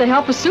without the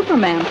help of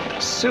Superman.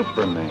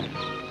 Superman?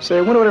 Say,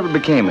 I wonder whatever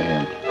became of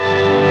him.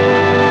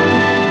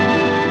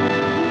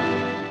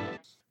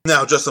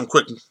 Now, just some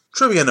quick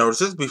trivia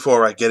notices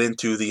before I get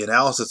into the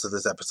analysis of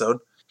this episode.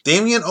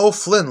 Damian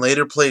O'Flynn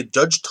later played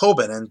Judge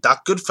Tobin and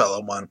Doc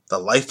Goodfellow on The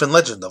Life and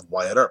Legend of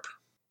Wyatt Earp.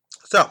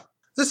 So,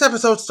 this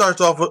episode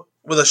starts off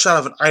with a shot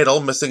of an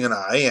idol missing an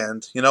eye,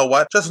 and you know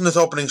what? Just from this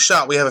opening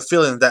shot, we have a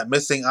feeling that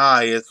missing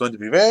eye is going to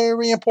be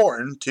very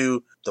important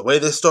to the way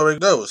this story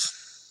goes.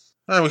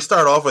 And we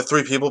start off with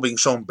three people being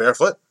shown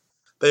barefoot.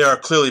 They are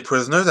clearly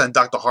prisoners, and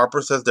Dr.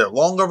 Harper says they're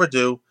long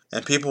overdue,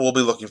 and people will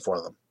be looking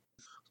for them.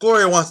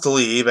 Gloria wants to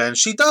leave, and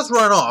she does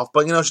run off,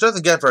 but she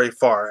doesn't get very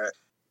far.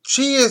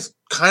 She is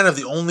kind of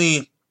the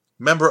only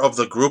member of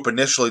the group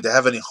initially to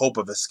have any hope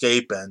of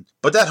escape,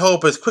 but that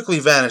hope is quickly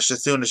vanished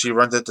as soon as she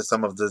runs into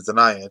some of the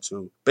Xenayans,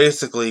 who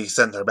basically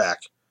send her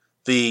back.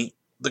 The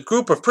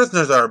group of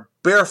prisoners are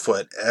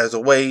barefoot as a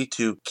way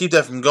to keep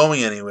them from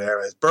going anywhere,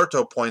 as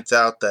Berto points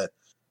out that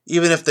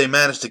even if they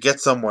manage to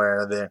get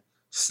somewhere, their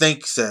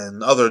snakes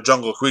and other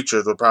jungle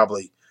creatures would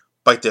probably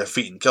bite their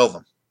feet and kill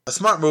them. A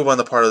smart move on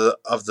the part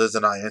of the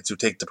Xenayans who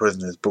take the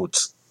prisoners'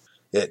 boots.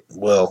 It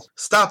will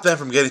stop them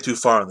from getting too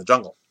far in the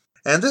jungle.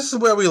 And this is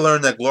where we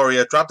learn that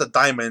Gloria dropped a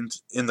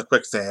diamond in the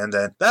quicksand,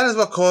 and that is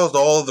what caused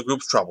all of the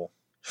group's trouble.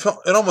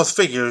 It almost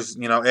figures,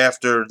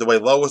 after the way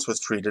Lois was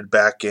treated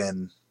back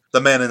in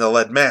The Man in the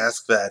Lead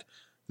Mask, that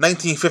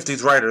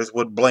 1950s writers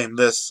would blame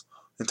this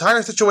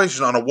entire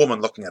situation on a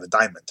woman looking at a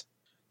diamond.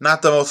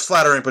 Not the most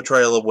flattering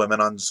portrayal of women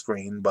on the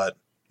screen, but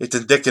it's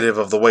indicative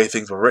of the way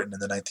things were written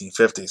in the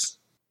 1950s.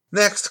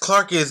 Next,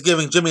 Clark is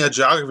giving Jimmy a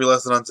geography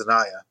lesson on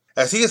Xenaya,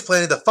 as he is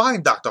planning to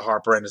find Dr.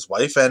 Harper and his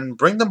wife and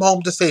bring them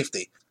home to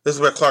safety. This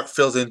is where Clark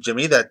fills in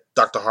Jimmy that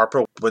Dr.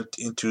 Harper went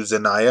into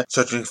Xenaya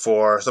searching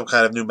for some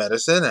kind of new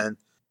medicine, and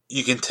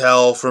you can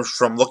tell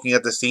from looking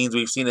at the scenes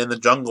we've seen in the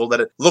jungle that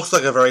it looks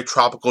like a very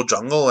tropical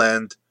jungle,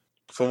 and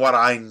from what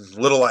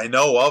little I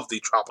know of the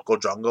tropical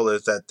jungle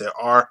is that there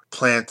are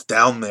plants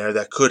down there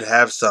that could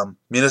have some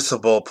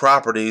municipal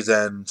properties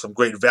and some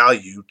great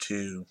value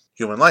to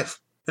human life.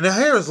 And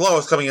here is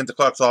Lois coming into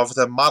Clark's office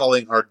and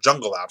modeling her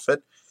jungle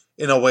outfit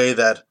in a way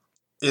that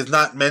is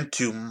not meant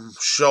to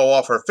show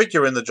off her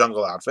figure in the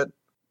jungle outfit,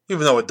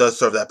 even though it does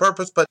serve that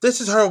purpose, but this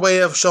is her way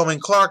of showing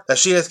Clark that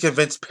she has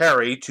convinced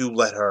Perry to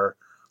let her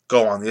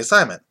go on the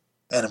assignment.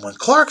 And when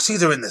Clark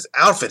sees her in this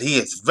outfit, he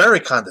is very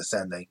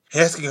condescending,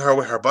 asking her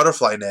where her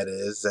butterfly net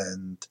is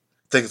and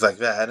things like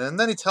that, and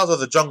then he tells her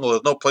the jungle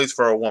is no place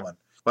for a woman.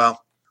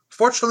 Well,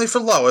 fortunately for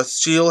Lois,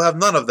 she'll have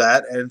none of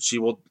that, and she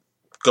will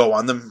go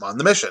on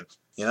the mission.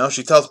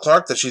 She tells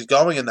Clark that she's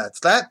going, and that's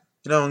that.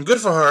 And good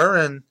for her,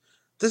 and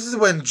this is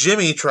when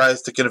Jimmy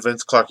tries to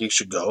convince Clark he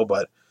should go,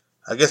 but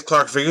I guess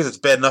Clark figures it's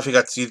bad enough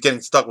he's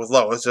getting stuck with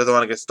Lois, so he doesn't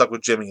want to get stuck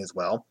with Jimmy as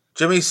well.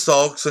 Jimmy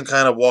sulks and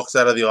kind of walks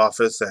out of the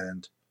office,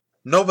 and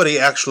nobody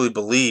actually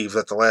believes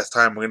that the last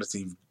time we're going to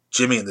see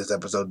Jimmy in this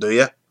episode, do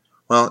you?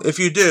 Well, if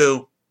you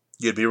do,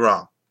 you'd be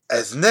wrong.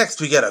 As next,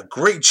 we get a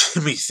great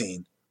Jimmy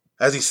scene,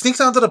 as he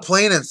sneaks onto the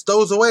plane and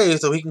stows away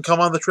so he can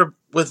come on the trip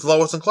with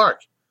Lois and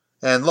Clark.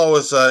 And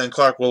Lois and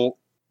Clark will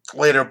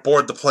later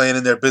board the plane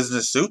in their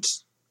business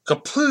suits,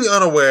 completely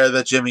unaware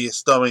that Jimmy is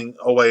stowing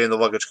away in the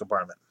luggage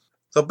compartment.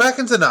 So back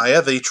in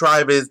Zanaya, the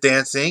tribe is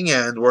dancing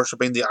and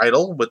worshipping the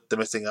idol with the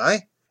missing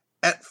eye.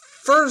 At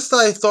first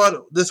I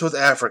thought this was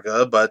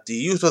Africa, but the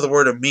use of the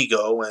word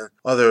amigo and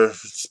other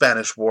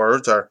Spanish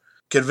words are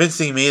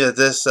convincing me that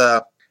this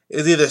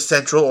is either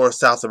Central or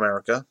South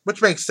America,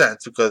 which makes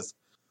sense because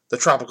the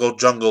tropical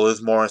jungle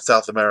is more in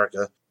South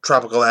America.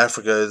 Tropical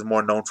Africa is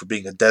more known for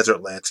being a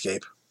desert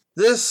landscape.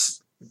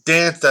 This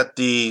dance that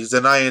the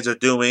Zanayans are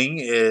doing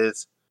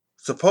is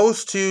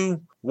supposed to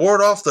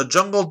ward off the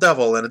Jungle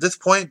Devil, and at this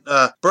point,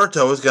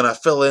 Berto is going to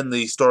fill in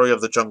the story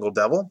of the Jungle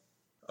Devil.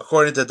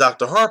 According to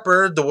Dr.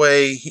 Harper, the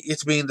way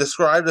it's being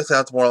described, it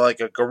sounds more like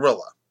a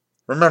gorilla.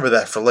 Remember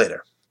that for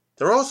later.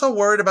 They're also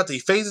worried about the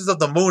phases of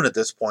the moon at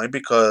this point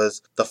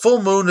because the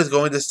full moon is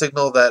going to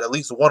signal that at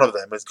least one of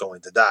them is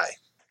going to die.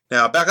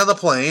 Now, back on the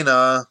plane,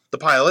 the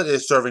pilot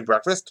is serving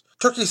breakfast.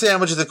 Turkey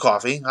sandwiches and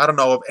coffee. I don't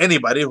know of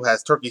anybody who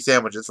has turkey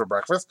sandwiches for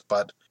breakfast,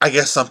 but I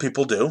guess some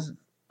people do.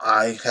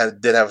 I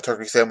did have a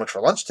turkey sandwich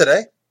for lunch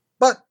today,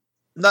 but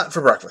not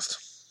for breakfast.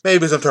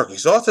 Maybe some turkey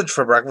sausage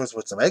for breakfast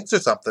with some eggs or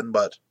something,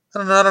 but I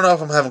don't know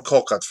if I'm having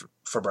cold cuts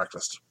for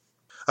breakfast.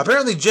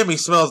 Apparently Jimmy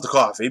smells the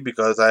coffee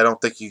because I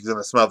don't think he's going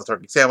to smell the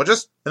turkey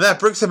sandwiches, and that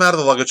brings him out of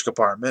the luggage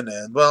compartment,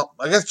 and, well,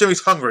 I guess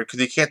Jimmy's hungry because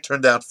he can't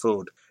turn down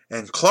food.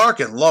 And Clark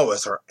and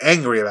Lois are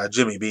angry about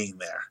Jimmy being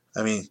there.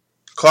 I mean,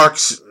 Clark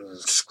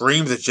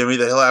screams at Jimmy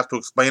that he'll have to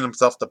explain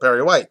himself to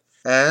Perry White.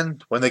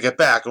 And when they get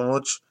back,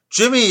 which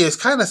Jimmy is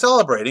kind of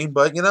celebrating,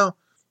 but, I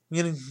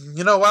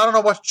don't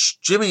know what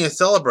Jimmy is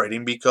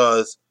celebrating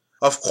because,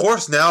 of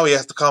course, now he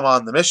has to come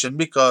on the mission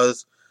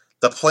because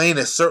the plane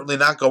is certainly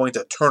not going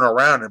to turn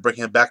around and bring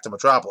him back to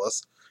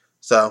Metropolis.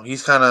 So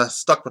he's kind of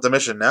stuck with the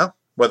mission now,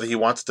 whether he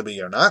wants to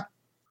be or not.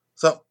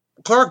 So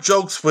Clark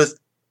jokes with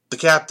the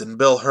captain,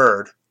 Bill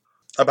Hurd,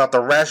 about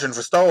the ration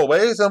for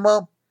stowaways, and,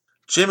 well,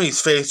 Jimmy's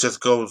face just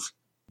goes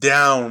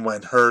down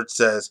when Hurd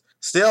says,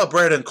 stale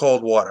bread and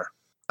cold water.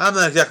 I'm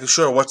not exactly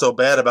sure what's so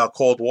bad about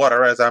cold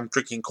water, as I'm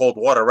drinking cold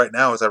water right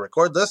now as I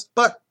record this,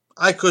 but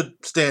I could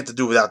stand to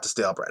do without the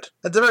stale bread.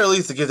 At the very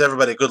least, it gives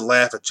everybody a good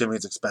laugh at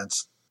Jimmy's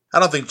expense. I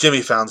don't think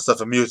Jimmy found the stuff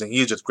amusing.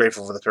 He's just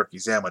grateful for the turkey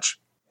sandwich.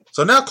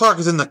 So now Clark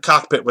is in the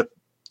cockpit with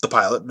the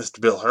pilot,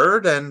 Mr. Bill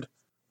Hurd, and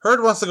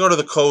Hurd wants to go to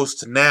the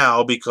coast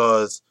now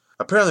because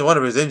apparently one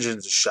of his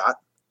engines is shot,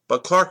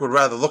 but Clark would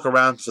rather look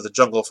around for the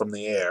jungle from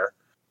the air.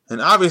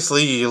 And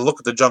obviously, you look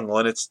at the jungle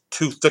and it's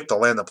too thick to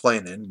land the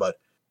plane in, but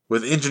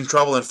with engine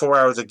trouble and 4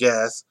 hours of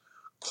gas,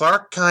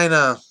 Clark kind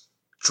of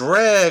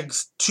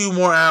drags 2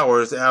 more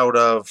hours out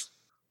of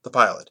the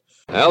pilot.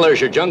 Well,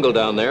 there's your jungle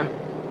down there.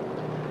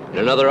 In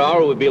another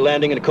hour, we'll be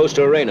landing in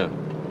Costa Arena.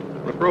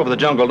 If we're over the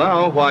jungle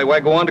now, why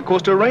go on to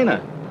Costa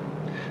Arena?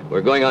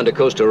 We're going on to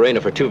Costa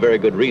Arena for 2 very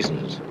good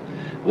reasons.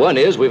 One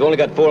is we've only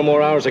got 4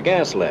 more hours of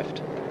gas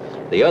left.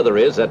 The other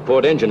is that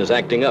port engine is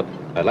acting up.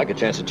 I'd like a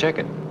chance to check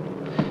it.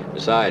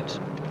 Besides,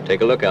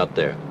 take a look out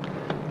there.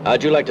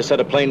 How'd you like to set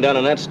a plane down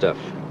on that stuff?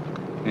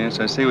 Yes,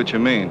 I see what you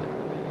mean.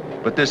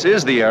 But this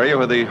is the area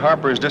where the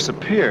Harpers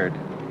disappeared.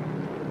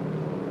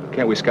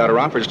 Can't we scout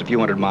around for just a few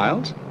hundred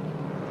miles?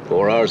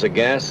 4 hours of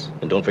gas,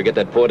 and don't forget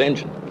that port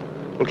engine.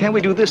 Well, can't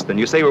we do this then?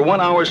 You say we're 1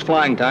 hour's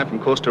flying time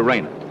from Costa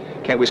Arena.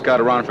 Can't we scout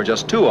around for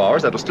just 2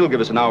 hours? That'll still give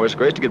us an hour's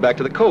grace to get back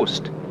to the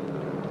coast.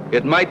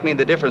 It might mean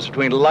the difference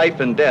between life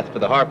and death for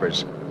the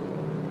Harpers.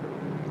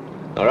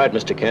 All right,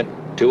 Mr. Kent.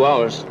 2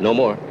 hours, no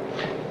more.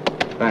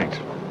 Thanks.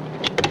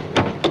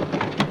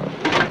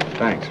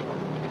 Thanks.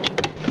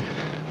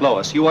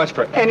 Lois, you watch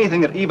for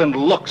anything that even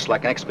looks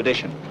like an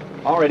expedition.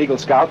 All right, Eagle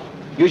Scout.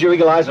 Use your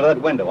eagle eyes on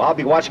that window. I'll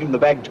be watching from the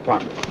baggage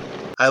department.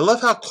 I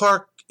love how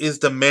Clark is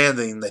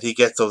demanding that he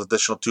gets those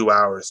additional 2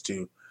 hours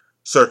to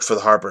search for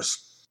the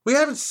Harpers. We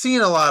haven't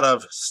seen a lot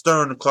of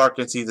stern Clark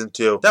in Season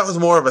 2. That was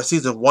more of a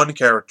Season 1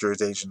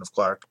 characterization of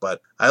Clark,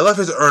 but I love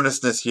his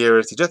earnestness here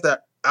as he just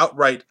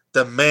outright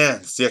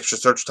demands the extra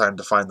search time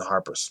to find the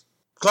Harpers.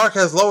 Clark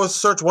has Lois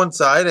search one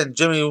side and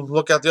Jimmy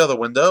look out the other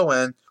window,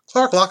 and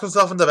Clark locks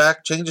himself in the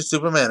back, changes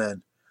Superman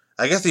in.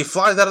 I guess he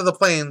flies out of the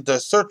plane to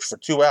search for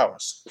 2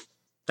 hours.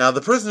 Now,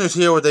 the prisoners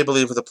hear what they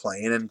believe is a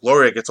plane, and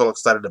Gloria gets all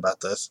excited about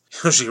this.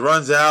 She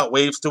runs out,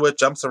 waves to it,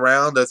 jumps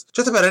around, as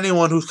just about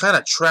anyone who's kind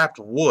of trapped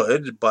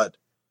would, but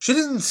she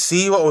didn't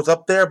see what was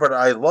up there, but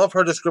I love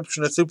her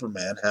description of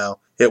Superman, how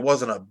it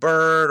wasn't a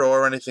bird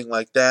or anything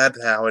like that,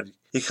 how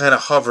he kind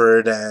of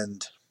hovered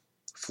and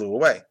flew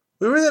away.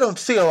 We really don't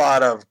see a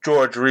lot of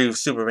George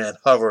Reeves' Superman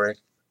hovering.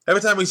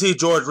 Every time we see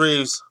George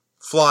Reeves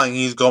flying,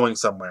 he's going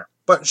somewhere.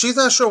 But she's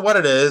not sure what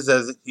it is,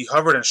 as he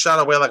hovered and shot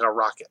away like a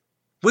rocket.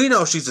 We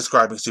know she's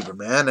describing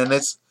Superman, and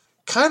it's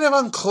kind of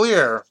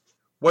unclear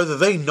whether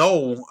they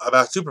know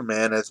about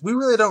Superman, as we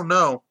really don't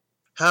know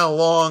how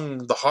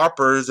long the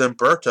Harpers and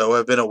Berto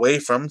have been away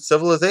from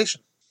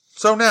civilization.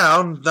 So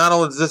now, not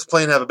only does this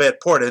plane have a bad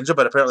port engine,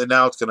 but apparently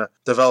now it's going to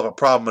develop a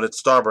problem with its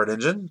starboard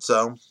engine.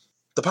 So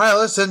the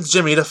pilot sends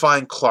Jimmy to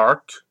find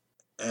Clark.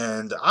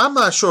 And I'm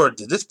not sure,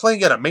 did this plane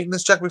get a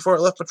maintenance check before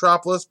it left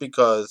Metropolis?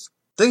 Because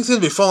things seem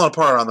to be falling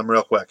apart on them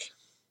real quick.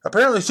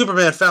 Apparently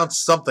Superman found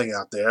something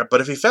out there,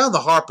 but if he found the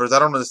Harpers, I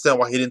don't understand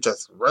why he didn't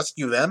just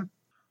rescue them.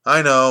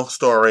 I know,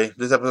 story.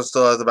 This episode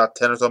still has about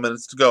 10 or so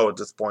minutes to go at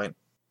this point.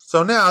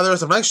 So now, there are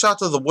some nice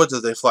shots of the woods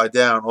as they fly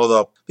down,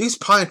 although these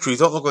pine trees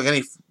don't look like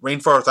any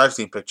rainforest I've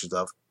seen pictures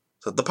of.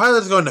 So the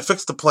pilot is going to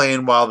fix the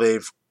plane while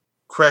they've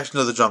crashed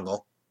into the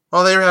jungle.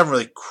 Well, they haven't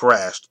really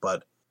crashed,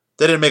 but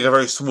they didn't make a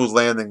very smooth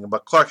landing,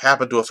 but Clark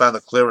happened to have found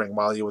the clearing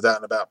while he was out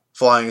and about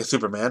flying as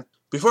Superman.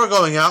 Before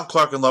going out,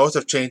 Clark and Lois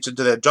have changed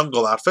into their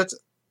jungle outfits,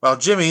 while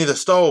Jimmy, the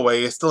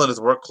stowaway, is still in his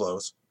work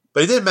clothes.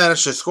 But he did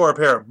manage to score a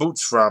pair of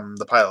boots from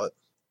the pilot.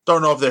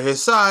 Don't know if they're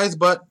his size,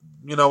 but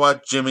you know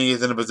what? Jimmy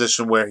is in a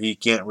position where he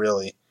can't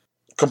really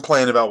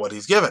complain about what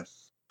he's given.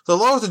 So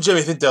Lois and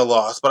Jimmy think they're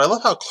lost, but I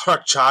love how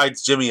Clark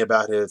chides Jimmy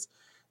about his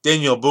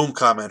Daniel Boone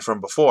comment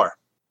from before.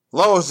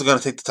 Lois is going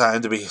to take the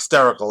time to be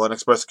hysterical and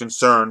express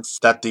concern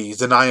that the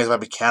Xenayans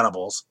might be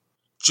cannibals.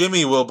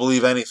 Jimmy will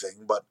believe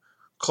anything, but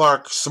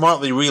Clark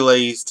smartly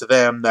relays to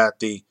them that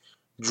the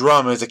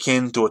drum is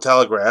akin to a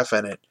telegraph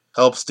and it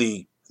helps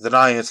the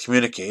Xenayans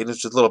communicate.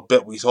 It's just a little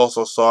bit we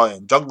also saw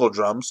in Jungle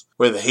Drums,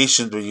 where the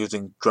Haitians were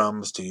using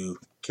drums to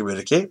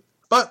communicate.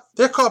 But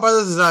they're caught by the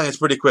Xenayans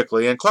pretty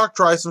quickly, and Clark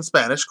tries some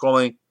Spanish,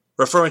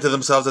 referring to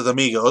themselves as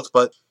amigos,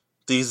 but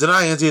the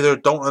Xenayans either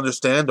don't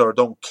understand or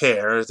don't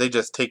care, as they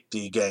just take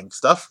the gang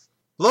stuff.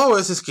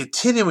 Lois is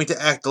continuing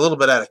to act a little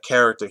bit out of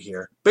character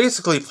here,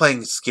 basically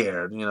playing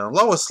scared.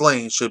 Lois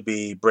Lane should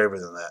be braver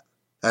than that,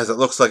 as it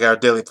looks like our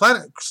Daily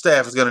Planet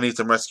staff is going to need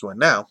some rescuing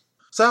now.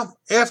 So,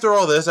 after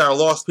all this, our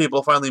lost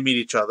people finally meet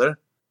each other.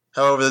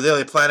 However, the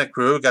Daily Planet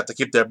crew got to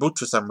keep their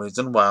boots for some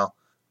reason, while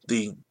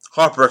the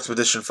Harper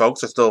Expedition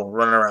folks are still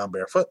running around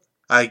barefoot.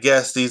 I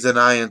guess these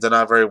Xenayans are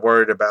not very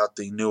worried about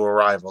the new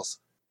arrivals.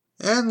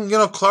 And,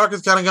 Clark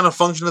is kind of going to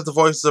function as the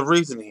voice of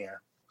reason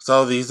here.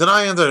 So the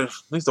Xenayans, or at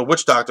least the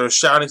witch doctor, is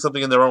shouting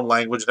something in their own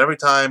language, and every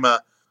time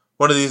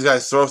one of these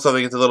guys throws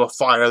something into a little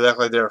fire, they act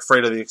like they're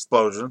afraid of the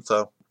explosion.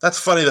 So that's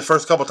funny the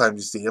first couple times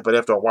you see it, but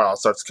after a while it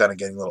starts kind of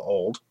getting a little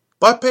old.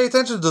 But pay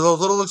attention to those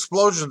little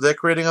explosions they're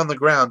creating on the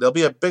ground. There'll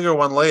be a bigger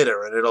one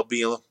later, and it'll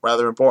be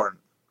rather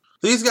important.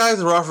 These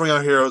guys are offering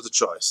our heroes a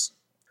choice.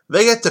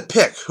 They get to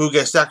pick who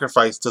gets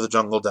sacrificed to the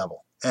Jungle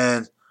Devil.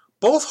 And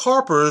both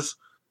Harpers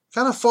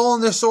kind of fall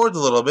on their swords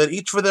a little bit,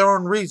 each for their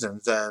own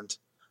reasons, and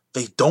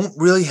they don't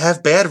really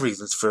have bad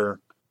reasons for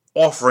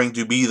offering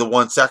to be the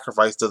one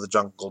sacrificed to the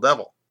Jungle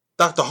Devil.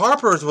 Dr.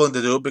 Harper is willing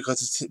to do it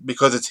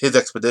because it's his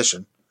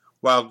expedition,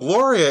 while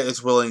Gloria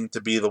is willing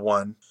to be the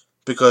one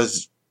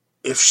because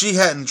if she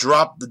hadn't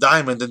dropped the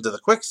diamond into the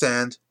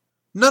quicksand,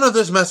 none of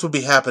this mess would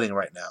be happening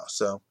right now.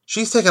 So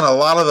she's taking a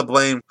lot of the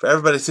blame for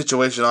everybody's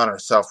situation on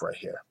herself right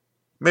here.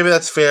 Maybe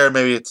that's fair,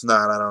 maybe it's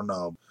not, I don't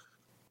know.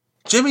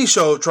 Jimmy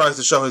tries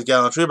to show his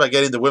gallantry by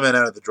getting the women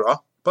out of the draw,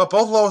 but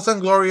both Lois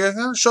and Gloria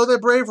show their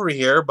bravery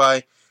here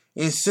by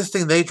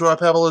insisting they draw a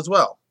pebble as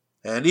well.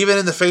 And even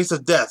in the face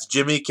of death,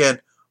 Jimmy can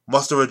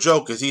muster a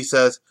joke as he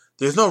says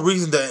there's no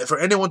reason for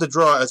anyone to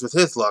draw, as with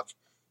his luck,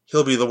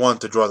 he'll be the one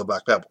to draw the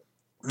black pebble.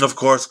 And of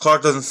course,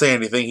 Clark doesn't say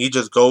anything, he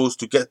just goes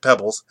to get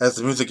pebbles as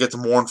the music gets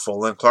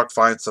mournful and Clark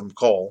finds some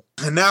coal.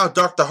 And now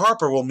Dr.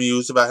 Harper will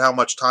muse about how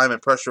much time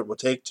and pressure it would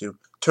take to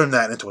turn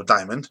that into a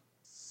diamond.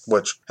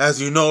 Which,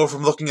 as you know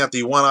from looking at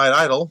the one-eyed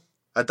idol,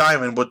 a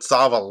diamond would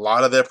solve a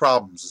lot of their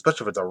problems,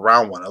 especially if it's a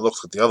round one. It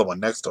looks like the other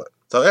one next to it.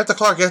 So after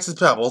Clark gets his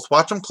pebbles,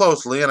 watch him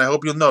closely, and I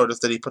hope you'll notice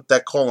that he put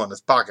that coal in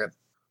his pocket.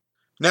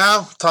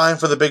 Now, time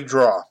for the big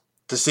draw,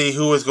 to see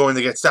who is going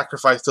to get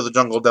sacrificed to the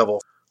Jungle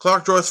Devil.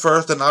 Clark draws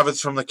first, and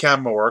obviously from the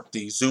camera work,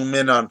 the zoom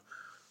in on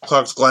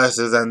Clark's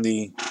glasses and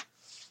the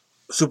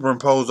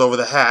superimposed over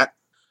the hat,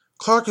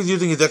 Clark is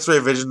using his X-ray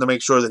vision to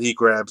make sure that he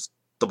grabs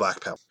the black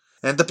pebble.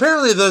 And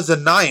apparently the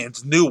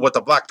Xenayans knew what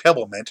the black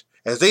pebble meant,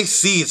 as they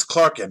seized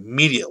Clark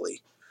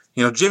immediately.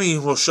 Jimmy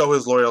will show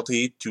his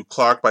loyalty to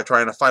Clark by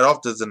trying to fight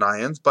off the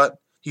Xenayans, but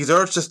he's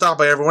urged to stop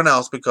by everyone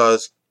else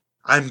because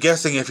I'm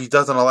guessing if he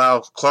doesn't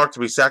allow Clark to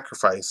be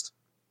sacrificed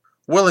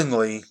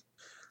willingly,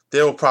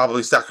 they will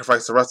probably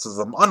sacrifice the rest of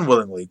them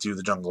unwillingly to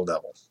the Jungle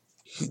Devil.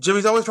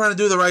 Jimmy's always trying to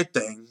do the right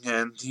thing,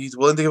 and he's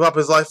willing to give up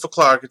his life for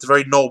Clark. It's a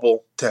very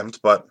noble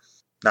attempt, but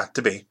not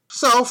to be.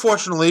 So,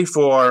 fortunately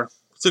for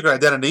Secret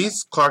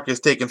Identities, Clark is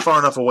taken far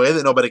enough away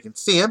that nobody can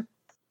see him,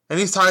 and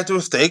he's tied to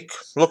a stake,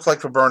 looks like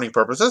for burning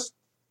purposes.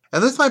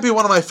 And this might be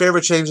one of my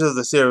favorite changes of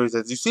the series,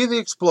 as you see the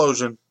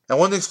explosion, and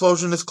when the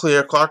explosion is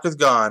clear, Clark is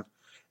gone,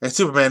 and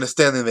Superman is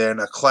standing there in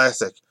a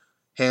classic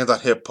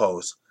hands-on-hip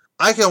pose.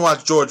 I can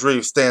watch George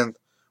Reeves stand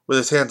with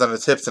his hands on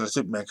his hips in a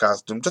Superman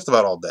costume just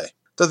about all day.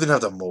 Doesn't even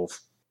have to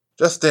move.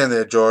 Just stand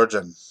there, George,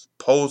 and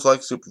pose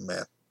like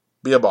Superman.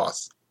 Be a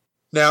boss.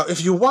 Now,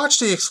 if you watch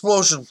the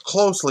explosion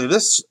closely,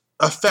 this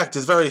effect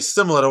is very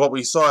similar to what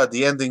we saw at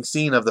the ending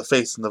scene of The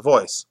Face and the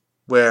Voice,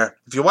 where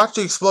if you watch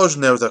the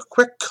explosion, there was a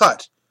quick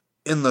cut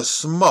in the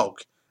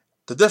smoke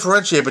to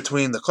differentiate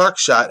between the Clark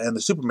shot and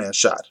the Superman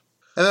shot.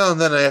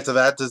 And then after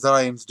that, the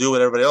Zions do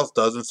what everybody else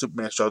does when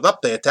Superman shows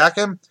up. They attack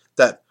him.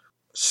 That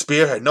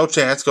spear had no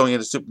chance going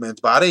into Superman's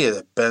body.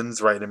 It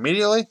bends right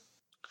immediately.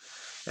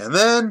 And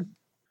then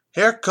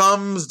here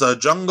comes the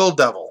Jungle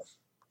Devil,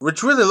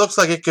 which really looks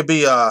like it could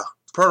be a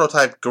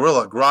prototype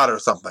Gorilla Grodd or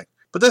something.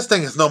 But this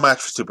thing is no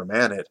match for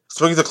Superman. It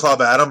swings a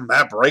club at him.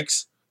 That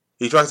breaks.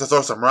 He tries to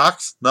throw some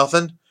rocks.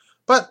 Nothing.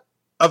 But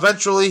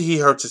eventually he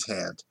hurts his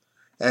hand.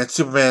 And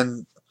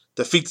Superman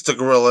defeats the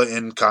gorilla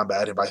in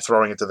combat by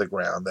throwing it to the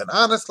ground. And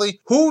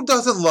honestly, who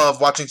doesn't love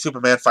watching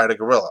Superman fight a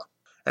gorilla?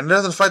 And he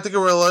doesn't fight the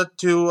gorilla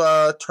to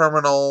a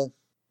terminal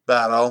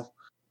battle.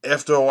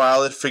 After a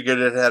while, it figured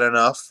it had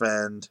enough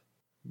and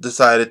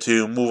decided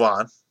to move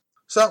on.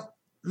 So,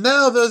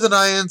 now the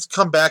Zionians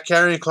come back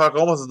carrying Clark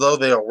almost as though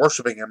they are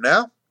worshipping him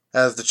now.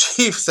 As the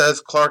Chief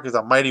says, Clark is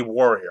a mighty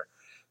warrior,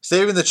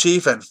 saving the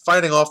Chief and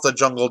fighting off the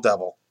Jungle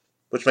Devil,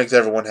 which makes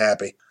everyone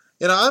happy.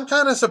 I'm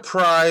kind of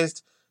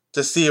surprised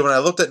to see when I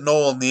looked at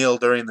Noel Neill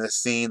during this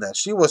scene that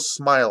she was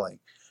smiling.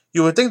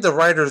 You would think the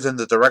writers and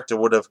the director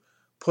would have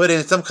put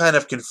in some kind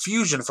of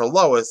confusion for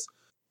Lois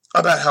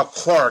about how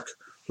Clark,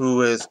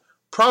 who is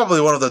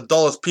probably one of the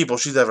dullest people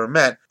she's ever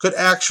met, could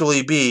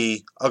actually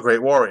be a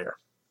great warrior.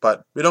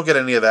 But we don't get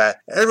any of that.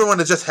 Everyone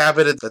is just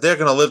happy that they're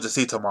going to live to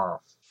see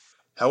tomorrow.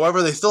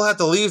 However, they still have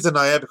to leave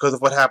Zania because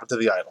of what happened to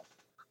the idol.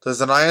 The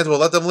Zanians will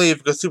let them leave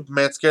because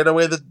Superman scared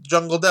away the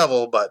Jungle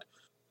Devil, but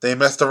they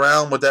messed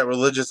around with that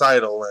religious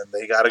idol and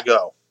they gotta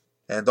go.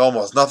 And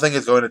almost nothing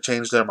is going to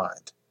change their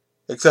mind.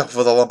 Except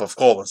for the lump of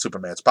coal in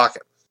Superman's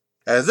pocket.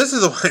 As this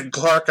is when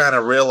Clark kind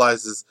of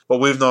realizes what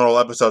we've known all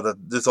episode,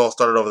 that this all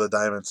started over the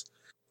diamonds.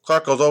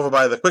 Clark goes over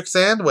by the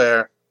quicksand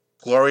where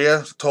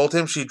Gloria told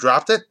him she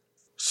dropped it,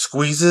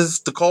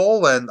 squeezes the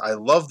coal, and I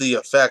love the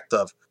effect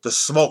of the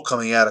smoke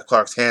coming out of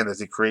Clark's hand as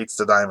he creates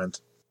the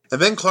diamond.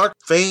 And then Clark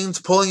feigns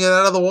pulling it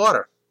out of the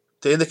water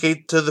to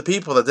indicate to the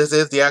people that this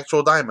is the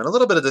actual diamond. A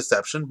little bit of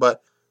deception,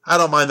 but I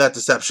don't mind that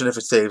deception if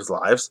it saves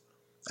lives.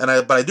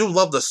 But I do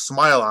love the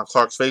smile on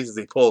Clark's face as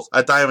he pulls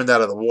a diamond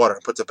out of the water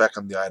and puts it back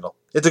on the idol.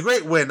 It's a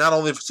great win, not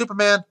only for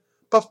Superman,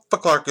 but for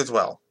Clark as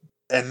well.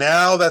 And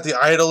now that the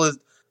idol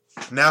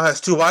now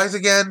has two eyes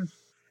again,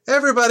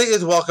 everybody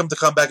is welcome to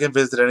come back and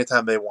visit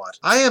anytime they want.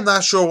 I am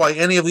not sure why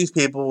any of these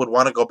people would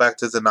want to go back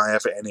to Zania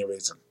for any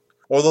reason.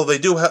 Although they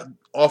do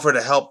offer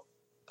to help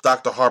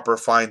Dr. Harper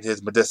find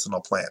his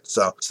medicinal plant.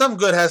 So some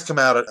good has come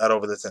out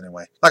over this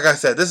anyway. Like I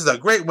said, this is a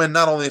great win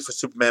not only for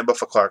Superman, but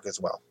for Clark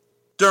as well.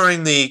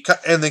 During the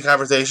ending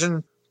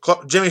conversation,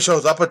 Jimmy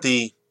shows up with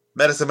the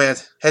Medicine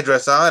Man's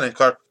headdress on, and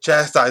Clark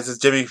chastises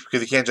Jimmy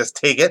because he can't just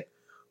take it.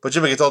 But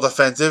Jimmy gets all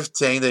defensive,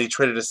 saying that he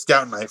traded a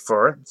scout knife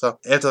for it. So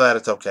after that,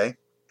 it's okay.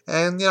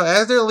 And,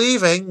 as they're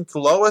leaving,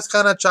 Lois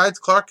kind of chides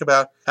Clark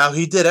about how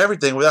he did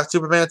everything without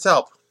Superman's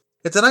help.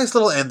 It's a nice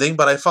little ending,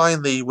 but I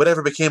find the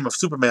whatever became of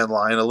Superman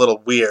line a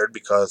little weird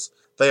because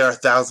they are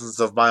thousands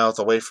of miles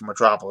away from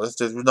Metropolis.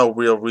 There's no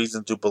real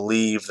reason to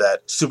believe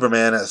that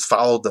Superman has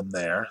followed them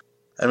there.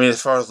 I mean,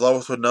 as far as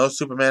Lois would know,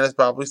 Superman is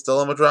probably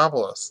still in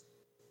Metropolis.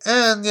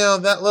 And,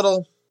 that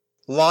little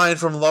line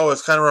from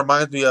Lois kind of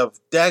reminds me of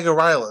Dagger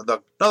Island,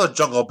 another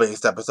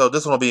jungle-based episode.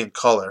 This one will be in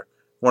color,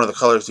 one of the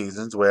color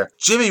seasons, where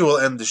Jimmy will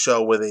end the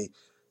show with a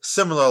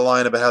similar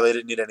line about how they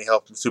didn't need any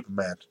help from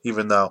Superman,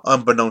 even though,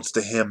 unbeknownst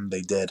to him,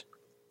 they did.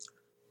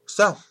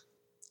 So,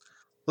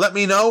 let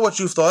me know what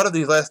you've thought of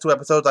these last two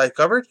episodes I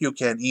covered. You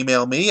can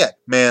email me at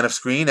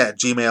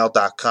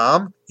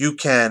manofscreen@gmail.com. You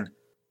can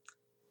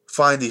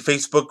find the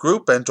Facebook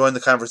group and join the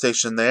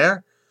conversation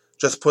there.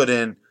 Just put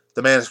in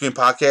the Man of Screen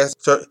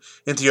podcast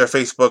into your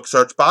Facebook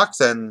search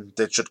box and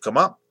it should come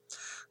up.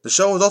 The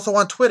show is also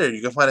on Twitter.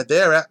 You can find it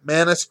there at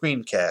Man of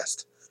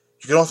Screencast.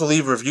 You can also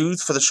leave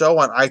reviews for the show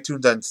on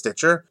iTunes and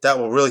Stitcher. That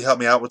will really help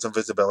me out with some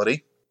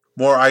visibility.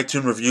 More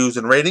iTunes reviews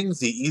and ratings,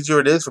 the easier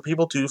it is for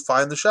people to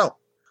find the show.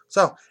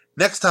 So,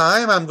 next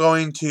time I'm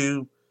going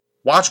to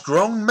watch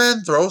grown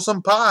men throw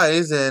some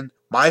pies in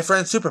My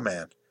Friend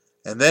Superman.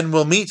 And then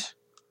we'll meet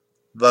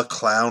the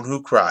Clown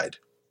Who Cried.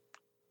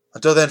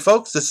 Until then,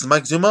 folks, this is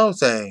Mike Zumo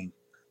saying,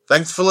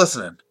 thanks for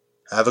listening.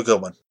 Have a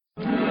good one.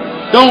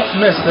 Don't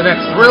miss the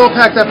next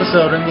thrill-packed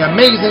episode in the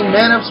amazing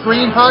Man of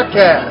Screen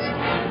podcast.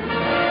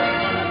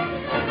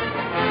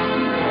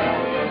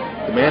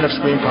 The Man of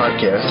Screen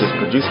podcast is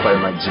produced by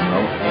Mike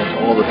Zumo,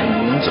 and all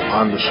opinions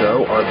on the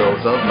show are those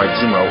of Mike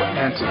Zumo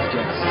and his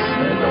guests,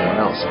 and no one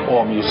else.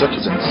 All music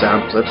is in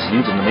sound clips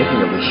used in the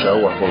making of the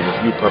show are for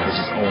review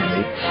purposes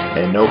only,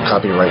 and no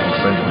copyright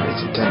infringement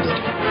is intended.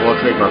 All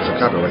trademarks are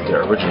copyright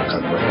their original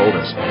copyright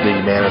holders. The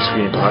Man of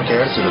Screen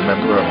podcast is a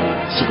member of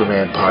the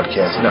Superman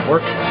Podcast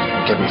Network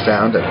and can be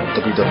found at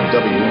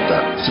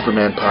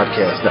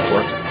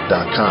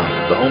www.supermanpodcastnetwork.com.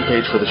 The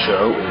homepage for the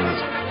show is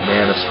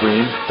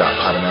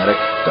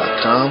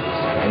manofscreen.podomatic.com,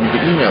 and you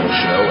can email the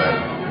show at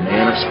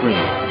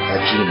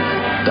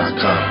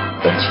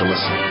manofscreen@gmail.com. Thanks for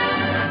listening.